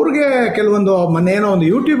 ಅವ್ರಿಗೆ ಕೆಲವೊಂದು ಮೊನ್ನೆ ಏನೋ ಒಂದು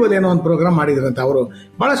ಯೂಟ್ಯೂಬ್ ಅಲ್ಲಿ ಏನೋ ಒಂದು ಪ್ರೋಗ್ರಾಮ್ ಮಾಡಿದ್ರಂತೆ. ಅವರು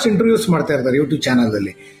ಬಹಳಷ್ಟು ಇಂಟರ್ವ್ಯೂಸ್ ಮಾಡ್ತಾ ಇರ್ತಾರೆ ಯೂಟ್ಯೂಬ್ ಚಾನಲ್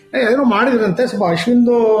ಅಲ್ಲಿ. ಏನೋ ಮಾಡಿದ್ರಂತೆ. ಸ್ವಲ್ಪ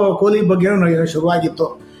ಅಶ್ವಿನ್ದು ಕೊಹ್ಲಿ ಬಗ್ಗೆ ಏನೋ ಶುರುವಾಗಿತ್ತು,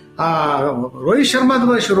 ರೋಹಿತ್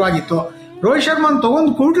ಶರ್ಮಾದ ಶುರುವಾಗಿತ್ತು. ರೋಹಿತ್ ಶರ್ಮಾ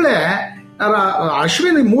ತಗೊಂಡ್ ಕೂಡ್ಲೆ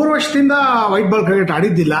ಅಶ್ವಿನ್ 3 ವರ್ಷದಿಂದ ವೈಟ್ ಬಾಲ್ ಕ್ರಿಕೆಟ್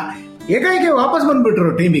ಆಡಿದ್ದಿಲ್ಲ, ಏಕಾಏಕಿ ವಾಪಸ್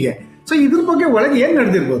ಬಂದ್ಬಿಟ್ರು ಟೀಮಿಗೆ. ಸೊ ಇದ್ರ ಬಗ್ಗೆ ಒಳಗೆ ಏನ್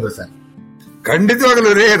ನಡೆದಿರ್ಬೋದು ಸರ್?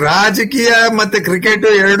 ಖಂಡಿತವಾಗ್ಲೂ ರೀ, ರಾಜಕೀಯ ಮತ್ತೆ ಕ್ರಿಕೆಟ್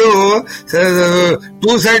ಎರಡು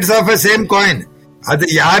two sides of a same coin. ಅದು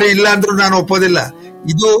ಯಾರು ಇಲ್ಲ ಅಂದ್ರೂ ನಾನು ಒಪ್ಪೋದಿಲ್ಲ.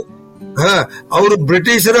 ಇದು ಅವರು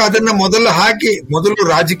ಬ್ರಿಟಿಷರು ಅದನ್ನ ಮೊದಲು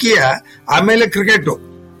ರಾಜಕೀಯ, ಆಮೇಲೆ ಕ್ರಿಕೆಟ್,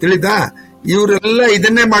 ತಿಳಿದಾ? ಇವರೆಲ್ಲ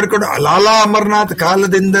ಇದನ್ನೇ ಮಾಡ್ಕೊಂಡು ಲಾಲಾ ಅಮರ್ನಾಥ್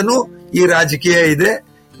ಕಾಲದಿಂದನೂ ಈ ರಾಜಕೀಯ ಇದೆ.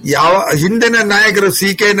 ಹಿಂದಿನ ನಾಯಕರು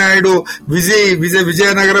CK ನಾಯ್ಡು,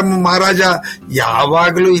 ವಿಜಯನಗರಂ ಮಹಾರಾಜ,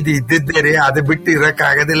 ಯಾವಾಗ್ಲೂ ಇದು ಇದ್ದಿದ್ದೇನೆ. ಅದು ಬಿಟ್ಟು ಇರಕ್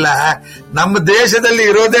ಆಗೋದಿಲ್ಲ. ನಮ್ಮ ದೇಶದಲ್ಲಿ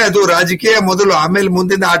ಇರೋದೇ ಅದು ರಾಜಕೀಯ ಮೊದಲು, ಆಮೇಲೆ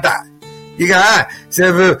ಮುಂದಿನ ಆಟ. ಈಗ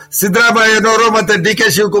ಸಿದ್ದರಾಮಯ್ಯನವರು ಮತ್ತೆ DK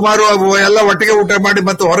ಶಿವಕುಮಾರ್ ಎಲ್ಲ ಒಟ್ಟಿಗೆ ಊಟ ಮಾಡಿ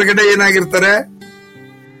ಮತ್ತೆ ಹೊರಗಡೆ ಏನಾಗಿರ್ತಾರೆ,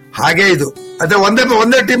 ಹಾಗೆ ಇದು. ಅದೇ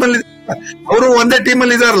ಒಂದೇ ಟೀಮಲ್ಲಿ, ಅವರು ಒಂದೇ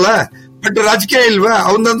ಟೀಮಲ್ಲಿ ಇದಾರಲ್ಲ, ಬಟ್ ರಾಜಕೀಯ ಇಲ್ವಾ?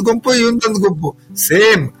 ಅವನೊಂದು ಗುಂಪು, ಇವನೊಂದು ಗುಂಪು,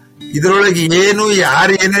 ಸೇಮ್. ಇದರೊಳಗೆ ಏನು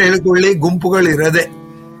ಯಾರು ಏನೇ ಹೇಳ್ಕೊಳ್ಳಿ, ಗುಂಪುಗಳು ಇರದೆ.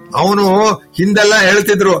 ಅವನು ಹಿಂದೆಲ್ಲ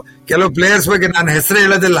ಹೇಳ್ತಿದ್ರು ಕೆಲವು ಪ್ಲೇಯರ್ಸ್ ಬಗ್ಗೆ, ನಾನು ಹೆಸರು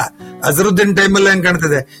ಹೇಳೋದಿಲ್ಲ, ಅಜರುದ್ದೀನ್ ಟೈಮಲ್ಲಿ ಹೆಂಗ್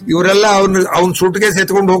ಕಾಣ್ತದೆ, ಇವರೆಲ್ಲ ಅವ್ನ ಸೂಟ್ಕೇಸ್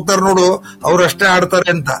ಎತ್ಕೊಂಡು ಹೋಗ್ತಾರೆ ನೋಡು, ಅವ್ರು ಅಷ್ಟೇ ಆಡ್ತಾರೆ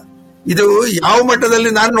ಅಂತ. ಇದು ಯಾವ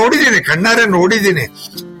ಮಟ್ಟದಲ್ಲಿ ನಾನು ನೋಡಿದ್ದೀನಿ, ಕಣ್ಣಾರೆ ನೋಡಿದ್ದೀನಿ.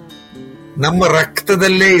 ನಮ್ಮ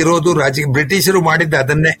ರಕ್ತದಲ್ಲೇ ಇರೋದು ರಾಜಕೀಯ. ಬ್ರಿಟಿಷರು ಮಾಡಿದ್ದ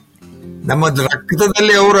ಅದನ್ನೇ, ನಮ್ಮ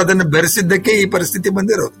ರಕ್ತದಲ್ಲಿ ಅವರು ಅದನ್ನು ಬೆರೆಸಿದ್ದಕ್ಕೆ ಈ ಪರಿಸ್ಥಿತಿ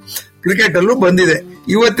ಬಂದಿರೋದು. ಕ್ರಿಕೆಟ್ ಅಲ್ಲೂ ಬಂದಿದೆ,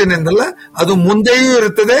 ಇವತ್ತಿನಿಂದಲ್ಲ, ಅದು ಮುಂದೆಯೂ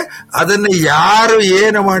ಇರುತ್ತದೆ. ಅದನ್ನ ಯಾರು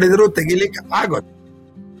ಏನು ಮಾಡಿದ್ರು ತೆಗಿಲಿಕ್ಕೆ ಆಗೋದು.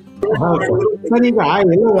 ಈಗ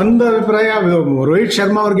ಎಲ್ಲ ಒಂದು ಅಭಿಪ್ರಾಯ, ರೋಹಿತ್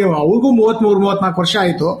ಶರ್ಮಾ ಅವ್ರಿಗೆ ಅವ್ರಿಗೂ 33-34 ವರ್ಷ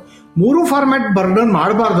ಆಯ್ತು. 3 ಫಾರ್ಮ್ಯಾಟ್ ಬರ್ಡನ್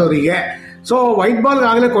ಮಾಡಬಾರ್ದು ಅವರಿಗೆ. ಸೊ ವೈಟ್ ಬಾಲ್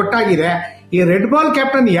ಆಗಲೇ ಕೊಟ್ಟಾಗಿದೆ. ಈ ರೆಡ್ ಬಾಲ್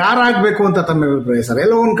ಕ್ಯಾಪ್ಟನ್ ಯಾರಾಗಬೇಕು ಅಂತ ತಮ್ಮ ಅಭಿಪ್ರಾಯ ಸರ್?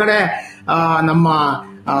 ಎಲ್ಲೋ ಒಂದ್ ಕಡೆ ನಮ್ಮ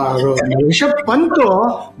ರಿಷಬ್ ಪಂತ್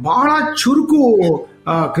ಬಹಳ ಚುರುಕು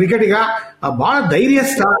ಕ್ರಿಕೆಟಿಗ, ಬಹಳ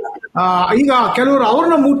ಧೈರ್ಯಸ್ಥ. ಈಗ ಕೆಲವರು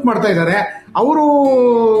ಅವ್ರನ್ನ ಮೂಟ್ ಮಾಡ್ತಾ ಇದ್ದಾರೆ. ಅವರು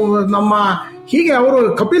ನಮ್ಮ ಹೀಗೆ ಅವರು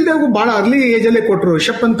ಕಪಿಲ್ ದೇವ್ಗೂ ಬಹಳ ಅರ್ಲಿ ಏಜ್ ಅಲ್ಲೇ ಕೊಟ್ರು,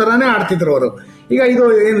 ರಿಷಬ್ ಪಂತ್ ತರಾನೇ ಆಡ್ತಿದ್ರು ಅವರು. ಈಗ ಇದು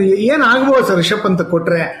ಏನ್ ಆಗ್ಬೋದು ಸರ್ ರಿಷಬ್ ಪಂತ್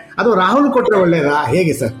ಕೊಟ್ರೆ? ಅದು ರಾಹುಲ್ ಕೊಟ್ರೆ ಒಳ್ಳೇದಾ,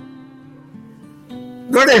 ಹೇಗೆ ಸರ್?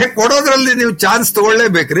 ನೋಡಿ, ಕೊಡೋದ್ರಲ್ಲಿ ನೀವು ಚಾನ್ಸ್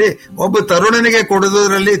ತಗೊಳ್ಳೇಬೇಕ್ರಿ. ಒಬ್ಬ ತರುಣನಿಗೆ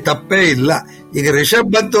ಕೊಡೋದ್ರಲ್ಲಿ ತಪ್ಪೇ ಇಲ್ಲ. ಈಗ ರಿಷಬ್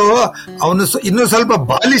ಬಂತು, ಅವನು ಇನ್ನೂ ಸ್ವಲ್ಪ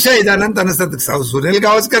ಬಾಲಿಶ ಇದ್ದಾನಂತ ಅನಿಸ್ತದೆ. ಸುನಿಲ್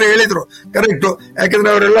ಗವಾಸ್ಕರ್ ಹೇಳಿದ್ರು ಕರೆಕ್ಟ್.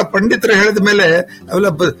 ಯಾಕಂದ್ರೆ ಅವರೆಲ್ಲ ಪಂಡಿತರು ಹೇಳಿದ ಮೇಲೆ ಅವೆಲ್ಲ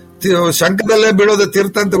ಶಂಕದಲ್ಲೇ ಬೀಳೋದು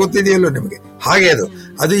ತೀರ್ಥ ಅಂತ ಗೊತ್ತಿದೆಯಲ್ಲೋ ನಿಮಗೆ. ಹಾಗೆ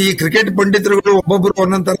ಅದು ಈ ಕ್ರಿಕೆಟ್ ಪಂಡಿತರುಗಳು ಒಬ್ಬೊಬ್ರು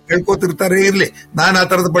ಒಂದೊಂದರ ಹೇಳ್ಕೋತಿರ್ತಾರೆ. ಇರ್ಲಿ, ನಾನು ಆ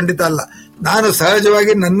ತರದ ಪಂಡಿತ ಅಲ್ಲ. ನಾನು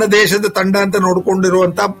ಸಹಜವಾಗಿ ನನ್ನ ದೇಶದ ತಂಡ ಅಂತ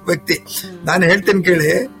ನೋಡ್ಕೊಂಡಿರುವಂತ ವ್ಯಕ್ತಿ. ನಾನು ಹೇಳ್ತೀನಿ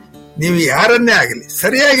ಕೇಳಿ, ನೀವು ಯಾರನ್ನೇ ಆಗಲಿ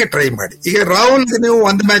ಸರಿಯಾಗಿ ಟ್ರೈ ಮಾಡಿ. ಈಗ ರಾಹುಲ್ಗೆ ನೀವು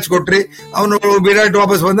ಒಂದು ಮ್ಯಾಚ್ ಕೊಟ್ರಿ, ಅವನು ವಿರಾಟ್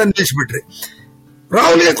ವಾಪಸ್ ಬಂದ ನಿಲ್ಲಿಸ್ಬಿಟ್ರಿ.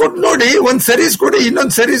 ರಾಹುಲ್ಗೆ ಕೊಟ್ಟು ನೋಡಿ, ಒಂದ್ ಸರೀಸ್ ಕೊಡಿ,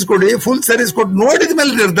 ಇನ್ನೊಂದು ಸರೀಸ್ ಕೊಡಿ, ಫುಲ್ ಸರೀಸ್ ಕೊಟ್ಟು ನೋಡಿದ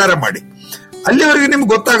ಮೇಲೆ ನಿರ್ಧಾರ ಮಾಡಿ. ಅಲ್ಲಿವರೆಗೆ ನಿಮ್ಗೆ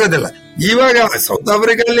ಗೊತ್ತಾಗೋದಿಲ್ಲ. ಇವಾಗ ಸೌತ್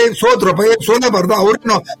ಆಫ್ರಿಕಾದಲ್ಲಿ ಸೋತರು, ಸೋಲಬಾರ್ದು.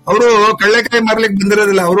 ಅವರು ಕಳ್ಳೆಕಾಯಿ ಮಾರ್ಲಿಕ್ಕೆ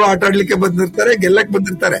ಬಂದಿರೋದಿಲ್ಲ, ಅವರು ಆಟ ಆಡ್ಲಿಕ್ಕೆ ಬಂದಿರ್ತಾರೆ, ಗೆಲ್ಲಕ್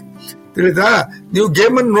ಬಂದಿರ್ತಾರೆ. ತಿಳಿತಾ? ನೀವು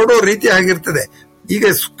ಗೇಮ್ ಅನ್ನು ನೋಡೋ ರೀತಿ ಆಗಿರ್ತದೆ. ಈಗ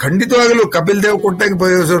ಖಂಡಿತವಾಗಲೂ ಕಪಿಲ್ ದೇವ್ ಕೊಟ್ಟಾಗ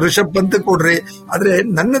ರಿಷಬ್ ಪಂತ್ ಕೊಡ್ರಿ. ಆದ್ರೆ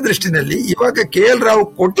ನನ್ನ ದೃಷ್ಟಿನಲ್ಲಿ ಇವಾಗ KL ರಾವ್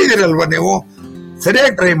ಕೊಟ್ಟಿದ್ದೀರಲ್ವಾ, ನೀವು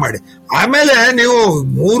ಸರಿಯಾಗಿ ಟ್ರೈ ಮಾಡಿ. ಆಮೇಲೆ ನೀವು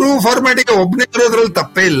 3 ಫಾರ್ಮ್ಯಾಟಿಗೆ ಒಬ್ಬನೇ ಇರೋದ್ರಲ್ಲಿ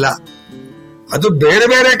ತಪ್ಪೇ ಇಲ್ಲ. ಅದು ಬೇರೆ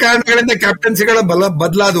ಬೇರೆ ಕಾರಣಗಳಿಂದ ಕ್ಯಾಪ್ಟನ್ಸಿಗಳ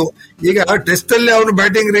ಬದಲಾದವು. ಈಗ ಟೆಸ್ಟ್ ಅಲ್ಲಿ ಅವನು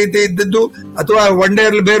ಬ್ಯಾಟಿಂಗ್ ರೀತಿ ಇದ್ದದ್ದು ಅಥವಾ ಒನ್ ಡೇ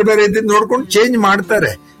ಅಲ್ಲಿ ಬೇರೆ ಬೇರೆ ಇದ್ದದ್ದು ನೋಡ್ಕೊಂಡು ಚೇಂಜ್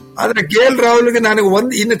ಮಾಡ್ತಾರೆ. ಆದ್ರೆ KL ರಾಹುಲ್ಗೆ ನನಗೆ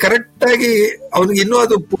ಇನ್ನು ಕರೆಕ್ಟ್ ಆಗಿ ಅವನಿಗೆ ಇನ್ನೂ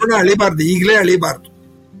ಅದು ಪೂರ್ಣ ಅಳಿಬಾರ್ದು, ಈಗಲೇ ಅಳಿಬಾರ್ದು.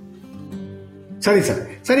 ಸರಿ ಸರ್.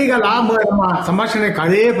 ಸರಿ, ಈಗ ನಮ್ಮ ಸಂಭಾಷಣೆ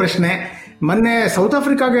ಕಳೇ ಪ್ರಶ್ನೆ. ಮೊನ್ನೆ ಸೌತ್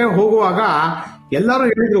ಆಫ್ರಿಕಾಗೆ ಹೋಗುವಾಗ ಎಲ್ಲರೂ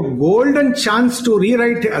ಹೇಳಿದ್ರು golden chance to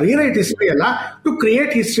rewrite history ಅಲ್ಲ, ಟು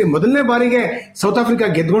ಕ್ರಿಯೇಟ್ ಹಿಸ್ಟ್ರಿ. ಮೊದಲನೇ ಬಾರಿಗೆ ಸೌತ್ ಆಫ್ರಿಕಾ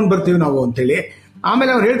ಗೆದ್ಕೊಂಡು ಬರ್ತೀವಿ ನಾವು ಅಂತೇಳಿ.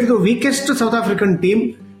 ಆಮೇಲೆ ಅವ್ರು ಹೇಳ್ತಿದ್ರು weakest south African team,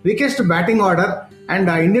 weakest batting order and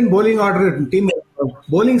Indian bowling order team,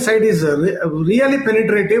 bowling side is really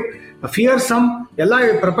ಪೆನಿಟ್ರೇಟಿವ್, ಫಿಯರ್ಸಮ್, ಎಲ್ಲ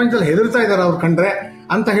ಪ್ರಪಂಚದಲ್ಲಿ ಹೆದರ್ತಾ ಇದಾರೆ ಅವ್ರು ಕಂಡ್ರೆ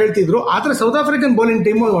ಅಂತ ಹೇಳ್ತಿದ್ರು. ಆದ್ರೆ ಸೌತ್ ಆಫ್ರಿಕನ್ ಬೌಲಿಂಗ್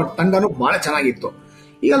ಟೀಮ್ ತಂಡನೂ ಬಹಳ ಚೆನ್ನಾಗಿತ್ತು.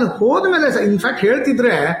 ಈಗ ಅಲ್ಲಿ ಹೋದ್ಮೇಲೆ ಇನ್ಫ್ಯಾಕ್ಟ್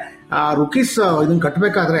ಹೇಳ್ತಿದ್ರೆ ರುಕೀಸ್ ಇದನ್ನ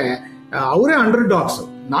ಕಟ್ಟಬೇಕಾದ್ರೆ ಅವರೇ ಅಂಡರ್ ಡಾಗ್ಸ್,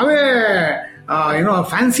 ನಾವೇ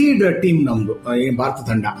ಫ್ಯಾನ್ಸಿಡ್ ಟೀಮ್ ನಮ್ದು ಭಾರತ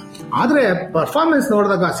ತಂಡ. ಆದ್ರೆ ಪರ್ಫಾರ್ಮೆನ್ಸ್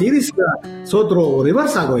ನೋಡಿದಾಗ ಸೀರೀಸ್ ಸೋತ್ರು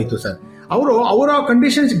ರಿವರ್ಸ್ ಆಗೋಯ್ತು ಸರ್. ಅವರ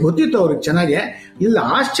ಕಂಡೀಷನ್ಸ್ ಗೊತ್ತಿತ್ತು ಅವ್ರಿಗೆ ಚೆನ್ನಾಗೆ. ಇಲ್ಲ,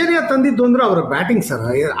 ಆಶ್ಚರ್ಯ ತಂದಿದ್ದು ಅಂದ್ರೆ ಅವರ ಬ್ಯಾಟಿಂಗ್ ಸರ್.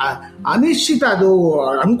 ಅನಿಶ್ಚಿತ, ಅದು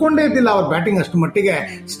ಅನ್ಕೊಂಡೇ ಇದ್ದಿಲ್ಲ ಅವ್ರ ಬ್ಯಾಟಿಂಗ್ ಅಷ್ಟು ಮಟ್ಟಿಗೆ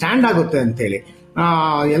ಸ್ಟ್ಯಾಂಡ್ ಆಗುತ್ತೆ ಅಂತೇಳಿ.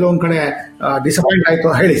 ಎಲ್ಲೋ ಒಂದ್ ಕಡೆ ಡಿಸಪಾಯಿಂಟ್ ಆಯ್ತು.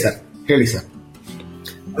 ಹೇಳಿ ಸರ್.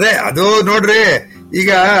 ಅದೇ ಅದು ನೋಡ್ರಿ,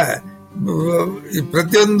 ಈಗ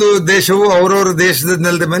ಪ್ರತಿಯೊಂದು ದೇಶವು ಅವರವರ ದೇಶದ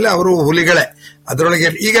ನೆಲದ ಮೇಲೆ ಅವರು ಹುಲಿಗಳೇ. ಅದರೊಳಗೆ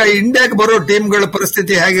ಈಗ ಇಂಡಿಯಾಕ್ಕೆ ಬರೋ ಟೀಮ್ಗಳ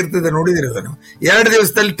ಪರಿಸ್ಥಿತಿ ಹೇಗಿರ್ತದೆ ನೋಡಿದಿರಲ್ಲ ನೀವು. 2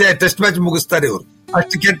 ದಿವಸದಲ್ಲಿ ಟೆಸ್ಟ್ ಮ್ಯಾಚ್ ಮುಗಿಸ್ತಾರೆ ಇವರು.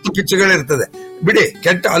 ಅಷ್ಟು ಕೆಟ್ಟ ಪಿಚ್ಗಳಿರ್ತದೆ. ಬಿಡಿ,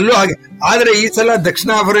 ಕೆಟ್ಟ ಅಲ್ಲೂ ಹಾಗೆ. ಆದ್ರೆ ಈ ಸಲ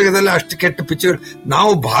ದಕ್ಷಿಣ ಆಫ್ರಿಕಾದಲ್ಲಿ ಅಷ್ಟು ಕೆಟ್ಟ ಪಿಚ್ಗಳು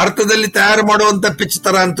ನಾವು ಭಾರತದಲ್ಲಿ ತಯಾರು ಮಾಡುವಂತ ಪಿಚ್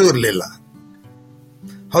ತರ ಅಂತೂ ಇರಲಿಲ್ಲ.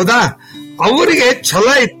 ಹೌದಾ? ಅವರಿಗೆ ಛಲ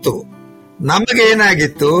ಇತ್ತು. ನಮಗೆ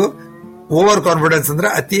ಏನಾಗಿತ್ತು, ಓವರ್ ಕಾನ್ಫಿಡೆನ್ಸ್ ಅಂದ್ರೆ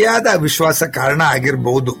ಅತಿಯಾದ ವಿಶ್ವಾಸ ಕಾರಣ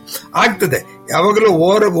ಆಗಿರಬಹುದು. ಆಗ್ತದೆ ಯಾವಾಗಲೂ.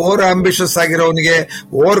 ಓವರ್ ಆಂಬಿಷಸ್ ಆಗಿರೋನಿಗೆ,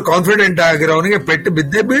 ಓವರ್ ಕಾನ್ಫಿಡೆಂಟ್ ಆಗಿರೋನಿಗೆ ಪೆಟ್ಟು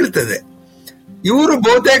ಬಿದ್ದೇ ಬೀಳ್ತದೆ. ಇವರು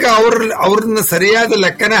ಬಹುತೇಕ ಅವ್ರನ್ನ ಸರಿಯಾದ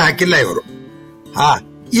ಲೆಕ್ಕನೇ ಹಾಕಿಲ್ಲ ಇವರು.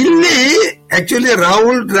 ಇಲ್ಲಿ actually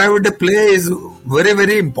Rahul Dravid play is very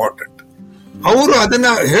very important. ಅವರು ಅದನ್ನ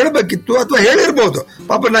ಹೇಳಬೇಕಿತ್ತು ಅಥವಾ ಹೇಳಿರ್ಬೋದು.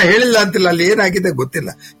 ಪಾಪ ನಾ ಹೇಳಿಲ್ಲ ಅಂತಿಲ್ಲ, ಅಲ್ಲಿ ಏನಾಗಿದೆ ಗೊತ್ತಿಲ್ಲ.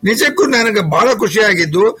 ನಿಜಕ್ಕೂ ನನಗೆ ಬಹಳ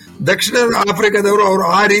ಖುಷಿಯಾಗಿದ್ದು ದಕ್ಷಿಣ ಆಫ್ರಿಕಾದವರು ಅವರು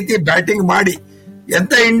ಆ ರೀತಿ ಬ್ಯಾಟಿಂಗ್ ಮಾಡಿ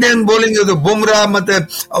ಎಂತ ಇಂಡಿಯನ್ ಬೌಲಿಂಗ್ ಇದು. ಬುಮ್ರಾ ಮತ್ತೆ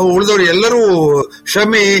ಉಳಿದವರು ಎಲ್ಲರೂ,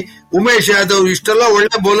 ಶಮಿ, ಉಮೇಶ್ ಯಾದವ್, ಇಷ್ಟೆಲ್ಲ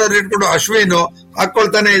ಒಳ್ಳೆ ಬೌಲರ್ ಇಟ್ಕೊಂಡು ಅಶ್ವಿನ್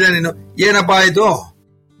ಹಾಕೊಳ್ತಾನೆ ಇದ್ದಾನೇನು. ಏನಪ್ಪಾ ಆಯ್ತು?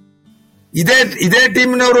 ಇದೇ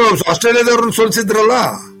ಟೀಮ್ನವರು ಆಸ್ಟ್ರೇಲಿಯಾದವ್ರನ್ನ ಸೋಲ್ಸಿದ್ರಲ್ಲ.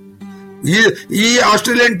 ಈ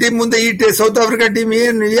ಆಸ್ಟ್ರೇಲಿಯನ್ ಟೀಮ್ ಮುಂದೆ ಈ ಸೌತ್ ಆಫ್ರಿಕಾ ಟೀಮ್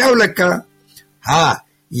ಯಾವ ಲೆಕ್ಕ?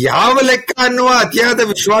 ಯಾವ ಲೆಕ್ಕ ಅನ್ನುವ ಅತಿಯಾದ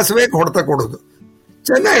ವಿಶ್ವಾಸವೇ ಹೊಡ್ತಾ ಕೊಡೋದು.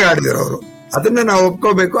 ಚೆನ್ನಾಗಿ ಆಡಿದ್ರು ಅವರು, ಅದನ್ನ ನಾವು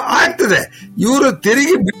ಒಪ್ಕೋಬೇಕು. ಆಗ್ತದೆ, ಇವರು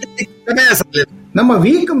ತಿರುಗಿ ಬಿಟ್ಟೇ ನಮ್ಮ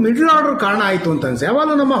ವೀಕ್ ಮಿಡ್ಲ್ ಆರ್ಡರ್ ಕಾರಣ ಆಯ್ತು ಅಂತ ಅನ್ಸ.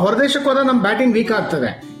 ಯಾವಾಗಲೂ ನಮ್ಮ ಹೊರದೇಶಕ್ಕೆ ಹೋದ ನಮ್ಮ ಬ್ಯಾಟಿಂಗ್ ವೀಕ್ ಆಗ್ತದೆ.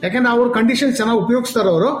 ಯಾಕಂದ್ರೆ ಅವ್ರ ಕಂಡೀಷನ್ ಚೆನ್ನಾಗಿ ಉಪಯೋಗಿಸ್ತಾರೆ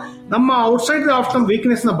ಅವರು. ನಮ್ಮ ಔಟ್ಸೈಡ್ ಆಫ್ ನಮ್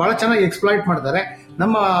ವೀಕ್ನೆಸ್ ನ ಬಹಳ ಚೆನ್ನಾಗಿ ಎಕ್ಸ್ಪ್ಲಾಯ್ಟ್ ಮಾಡ್ತಾರೆ.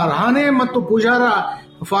 ನಮ್ಮ ರಹಾನೆ ಮತ್ತು ಪೂಜಾರ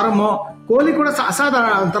ಫಾರಮ್, ಕೊಹ್ಲಿ ಕೂಡ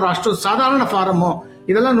ಅಸಾಧಾರಣ ಅಂತಾರೆ, ಅಷ್ಟು ಸಾಧಾರಣ ಫಾರಮ್.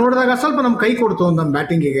 ಇದೆಲ್ಲ ನೋಡಿದಾಗ ಸ್ವಲ್ಪ ನಮ್ ಕೈ ಕೊಡ್ತು ನಮ್ಮ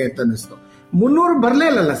ಬ್ಯಾಟಿಂಗಿಗೆ ಅಂತ ಅನಿಸ್ತು. 300 ಬರಲೇ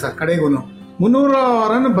ಇಲ್ಲಲ್ಲ ಸರ್, ಕಡೆಗೂ 300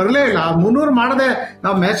 ರನ್ ಬರಲೇ ಇಲ್ಲ. 300 ಮಾಡದೆ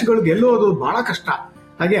ನಾವು ಮ್ಯಾಚ್ಗಳು ಗೆಲ್ಲುವುದು ಬಹಳ ಕಷ್ಟ.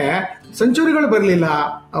 ಹಾಗೆ ಸೆಂಚುರಿಗಳು ಬರಲಿಲ್ಲ.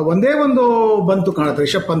 ಒಂದೇ ಒಂದು ಬಂತು ಕಾಣುತ್ತೆ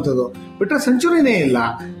ರಿಷಬ್ ಪಂತದು, ಬಿಟ್ರೆ ಸೆಂಚುರಿನೇ ಇಲ್ಲ.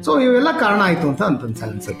 ಸೊ ಇವೆಲ್ಲ ಕಾರಣ ಆಯ್ತು ಅಂತ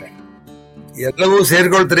ಅನ್ಸುತ್ತೆ. ಎಲ್ಲವೂ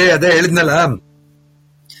ಸೇರ್ಕೊಳ್ತೀರಿ. ಅದೇ ಹೇಳಿದ್ನಲ್ಲ,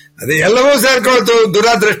 ಅದೇ ಎಲ್ಲವೂ ಸೇರ್ಕೊಳ್ತು.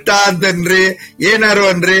 ದುರಾದೃಷ್ಟ ಅಂತನ್ರಿ, ಏನಾರು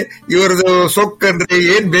ಅನ್ರಿ, ಇವ್ರದ್ದು ಸೊಕ್ಕನ್ರಿ,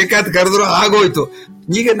 ಏನ್ ಬೇಕಾದ್ ಕರೆದ್ರು ಆಗೋಯ್ತು.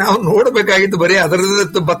 ಈಗ ನಾವು ನೋಡ್ಬೇಕಾಗಿದ್ದು ಬರೀ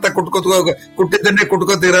ಅದರದ್ದು ಭತ್ತ ಕುಟ್ಟಿದ್ದನ್ನೇ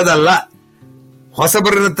ಕುಟ್ಕೋತಿರೋದಲ್ಲ.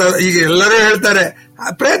 ಹೊಸಬರ ಈಗ ಎಲ್ಲರೂ ಹೇಳ್ತಾರೆ,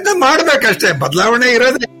 ಪ್ರಯತ್ನ ಮಾಡ್ಬೇಕಷ್ಟೇ, ಬದಲಾವಣೆ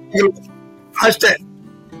ಇರೋದೇ ಅಷ್ಟೇ.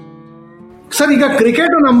 ಸರ್, ಈಗ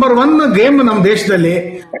ಕ್ರಿಕೆಟ್ ನಂಬರ್ 1 ಗೇಮ್ ನಮ್ಮ ದೇಶದಲ್ಲಿ.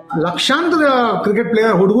 ಲಕ್ಷಾಂತರ ಕ್ರಿಕೆಟ್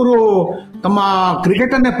ಪ್ಲೇಯರ್ ಹುಡುಗರು ತಮ್ಮ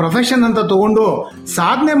ಕ್ರಿಕೆಟ್ ಅನ್ನೇ ಪ್ರೊಫೆಷನ್ ಅಂತ ತಗೊಂಡು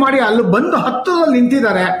ಸಾಧನೆ ಮಾಡಿ ಅಲ್ಲಿ ಬಂದು ಹತ್ತರಲ್ಲಿ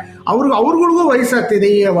ನಿಂತಿದ್ದಾರೆ. ಅವ್ರಿಗೂ ವಯಸ್ಸಾಗ್ತಿದೆ.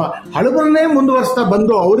 ಈ ಹಳಬರನ್ನೇ ಮುಂದುವರಿಸ್ತಾ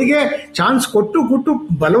ಬಂದು ಅವರಿಗೆ ಚಾನ್ಸ್ ಕೊಟ್ಟು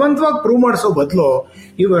ಬಲವಂತವಾಗಿ ಪ್ರೂವ್ ಮಾಡಿಸೋ ಬದಲು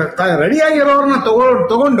ಇವ ರೆಡಿಯಾಗಿರೋರನ್ನ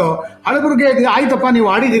ತಗೊಂಡು ಹಳಬರಿಗೆ ಆಯ್ತಪ್ಪ ನೀವು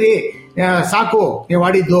ಆಡಿದಿರಿ, ಸಾಕು ನೀವು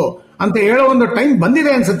ಆಡಿದ್ದು ಅಂತ ಹೇಳೋ ಒಂದು ಟೈಮ್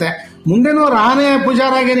ಬಂದಿದೆ ಅನ್ಸುತ್ತೆ. ಮುಂದೇನೋ ರಹಾನೆ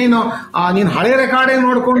ಪೂಜಾರಾಗೆ ನೀನು ಹಳೆ ರೆಕಾರ್ಡೇ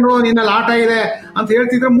ನೋಡ್ಕೊಂಡು ನಿನ್ನಲ್ಲಿ ಆಟ ಇದೆ ಅಂತ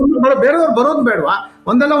ಹೇಳ್ತಿದ್ರೆ ಮುಂದೆ ಬೇರೆಯವ್ರು ಬರೋದು ಬೇಡವಾ?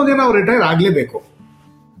 ಒಂದಲ್ಲ ಒಂದಿನ ಅವ್ರು ರಿಟೈರ್ ಆಗ್ಲೇಬೇಕು.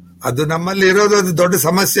 ಅದು ನಮ್ಮಲ್ಲಿ ಇರೋದು ಒಂದು ದೊಡ್ಡ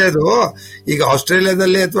ಸಮಸ್ಯೆ. ಅದು ಈಗ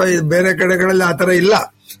ಆಸ್ಟ್ರೇಲಿಯಾದಲ್ಲಿ ಅಥವಾ ಬೇರೆ ಕಡೆಗಳಲ್ಲಿ ಆತರ ಇಲ್ಲ.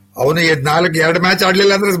 ಅವನಿಗೆ 2 ಮ್ಯಾಚ್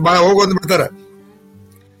ಆಡ್ಲಿಲ್ಲ ಅಂದ್ರೆ ಹೋಗೋದು ಬಿಡ್ತಾರೆ.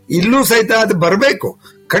 ಇಲ್ಲೂ ಸಹಿತ ಅದು ಬರಬೇಕು.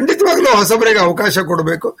 ಖಂಡಿತವಾಗ್ಲೂ ಹೊಸಬರಿಗೆ ಅವಕಾಶ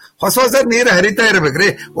ಕೊಡಬೇಕು. ಹೊಸ ನೀರು ಹರಿತಾ ಇರ್ಬೇಕ್ರಿ.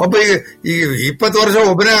 ಒಬ್ಬ ಈಗ 20 ವರ್ಷ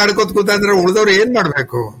ಒಬ್ಬನೇ ಆಡ್ಕೋತ ಕೂತ ಅಂದ್ರೆ ಉಳಿದವ್ರು ಏನ್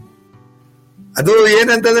ಮಾಡ್ಬೇಕು? ಅದು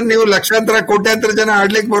ಏನಂತಂದ್ರೆ ನೀವು ಲಕ್ಷಾಂತರ ಕೋಟ್ಯಾಂತರ ಜನ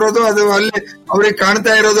ಆಡ್ಲಿಕ್ಕೆ ಬರೋದು, ಅದು ಅಲ್ಲಿ ಅವ್ರಿಗೆ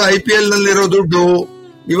ಕಾಣ್ತಾ ಇರೋದು IPL ನಲ್ಲಿರೋ ದುಡ್ಡು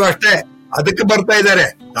ಇವಷ್ಟೇ. ಅದಕ್ಕೆ ಬರ್ತಾ ಇದ್ದಾರೆ.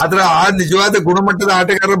 ಆದ್ರೆ ಆ ನಿಜವಾದ ಗುಣಮಟ್ಟದ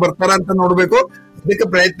ಆಟಗಾರರು ಬರ್ತಾರ ಅಂತ ನೋಡ್ಬೇಕು. ಅದಕ್ಕೆ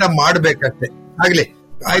ಪ್ರಯತ್ನ ಮಾಡ್ಬೇಕಷ್ಟೇ. ಆಗ್ಲಿ,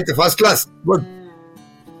 ಆಯ್ತು, first class, good.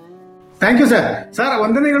 Thank you sir. Sir,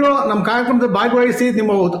 ವಂದನೆಗಳು. ನಮ್ಮ ಕಾರ್ಯಕ್ರಮದಲ್ಲಿ ಭಾಗವಹಿಸಿ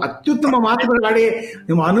ನಿಮ್ಮ ಅತ್ಯುತ್ತಮ ಮಾತುಗಳಾಡಿ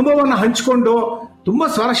ನಿಮ್ಮ ಅನುಭವವನ್ನು ಹಂಚಿಕೊಂಡು ತುಂಬಾ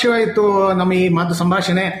ಸ್ವಾರಸ್ಯವಾಯಿತು ನಮ್ಮ ಈ ಮಾತು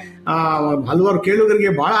ಸಂಭಾಷಣೆ. ಹಲವಾರು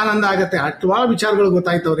ಕೇಳುಗರಿಗೆ ಬಹಳ ಆನಂದ ಆಗುತ್ತೆ. ಹಲವಾರು ವಿಚಾರಗಳು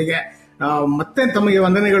ಗೊತ್ತಾಯ್ತು ಅವರಿಗೆ. ಮತ್ತೆ ತಮಗೆ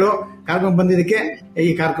ವಂದನೆಗಳು. ಕಾರ್ಯಕ್ರಮ ಬಂದಿದ್ದಕ್ಕೆ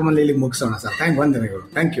ಈ ಕಾರ್ಯಕ್ರಮದಲ್ಲಿ ಇಲ್ಲಿಗೆ ಮುಗಿಸೋಣ ಸರ್. ವಂದನೆಗಳು.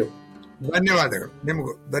 Thank you. ಧನ್ಯವಾದಗಳು.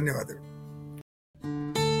 ನಿಮಗೂ ಧನ್ಯವಾದಗಳು.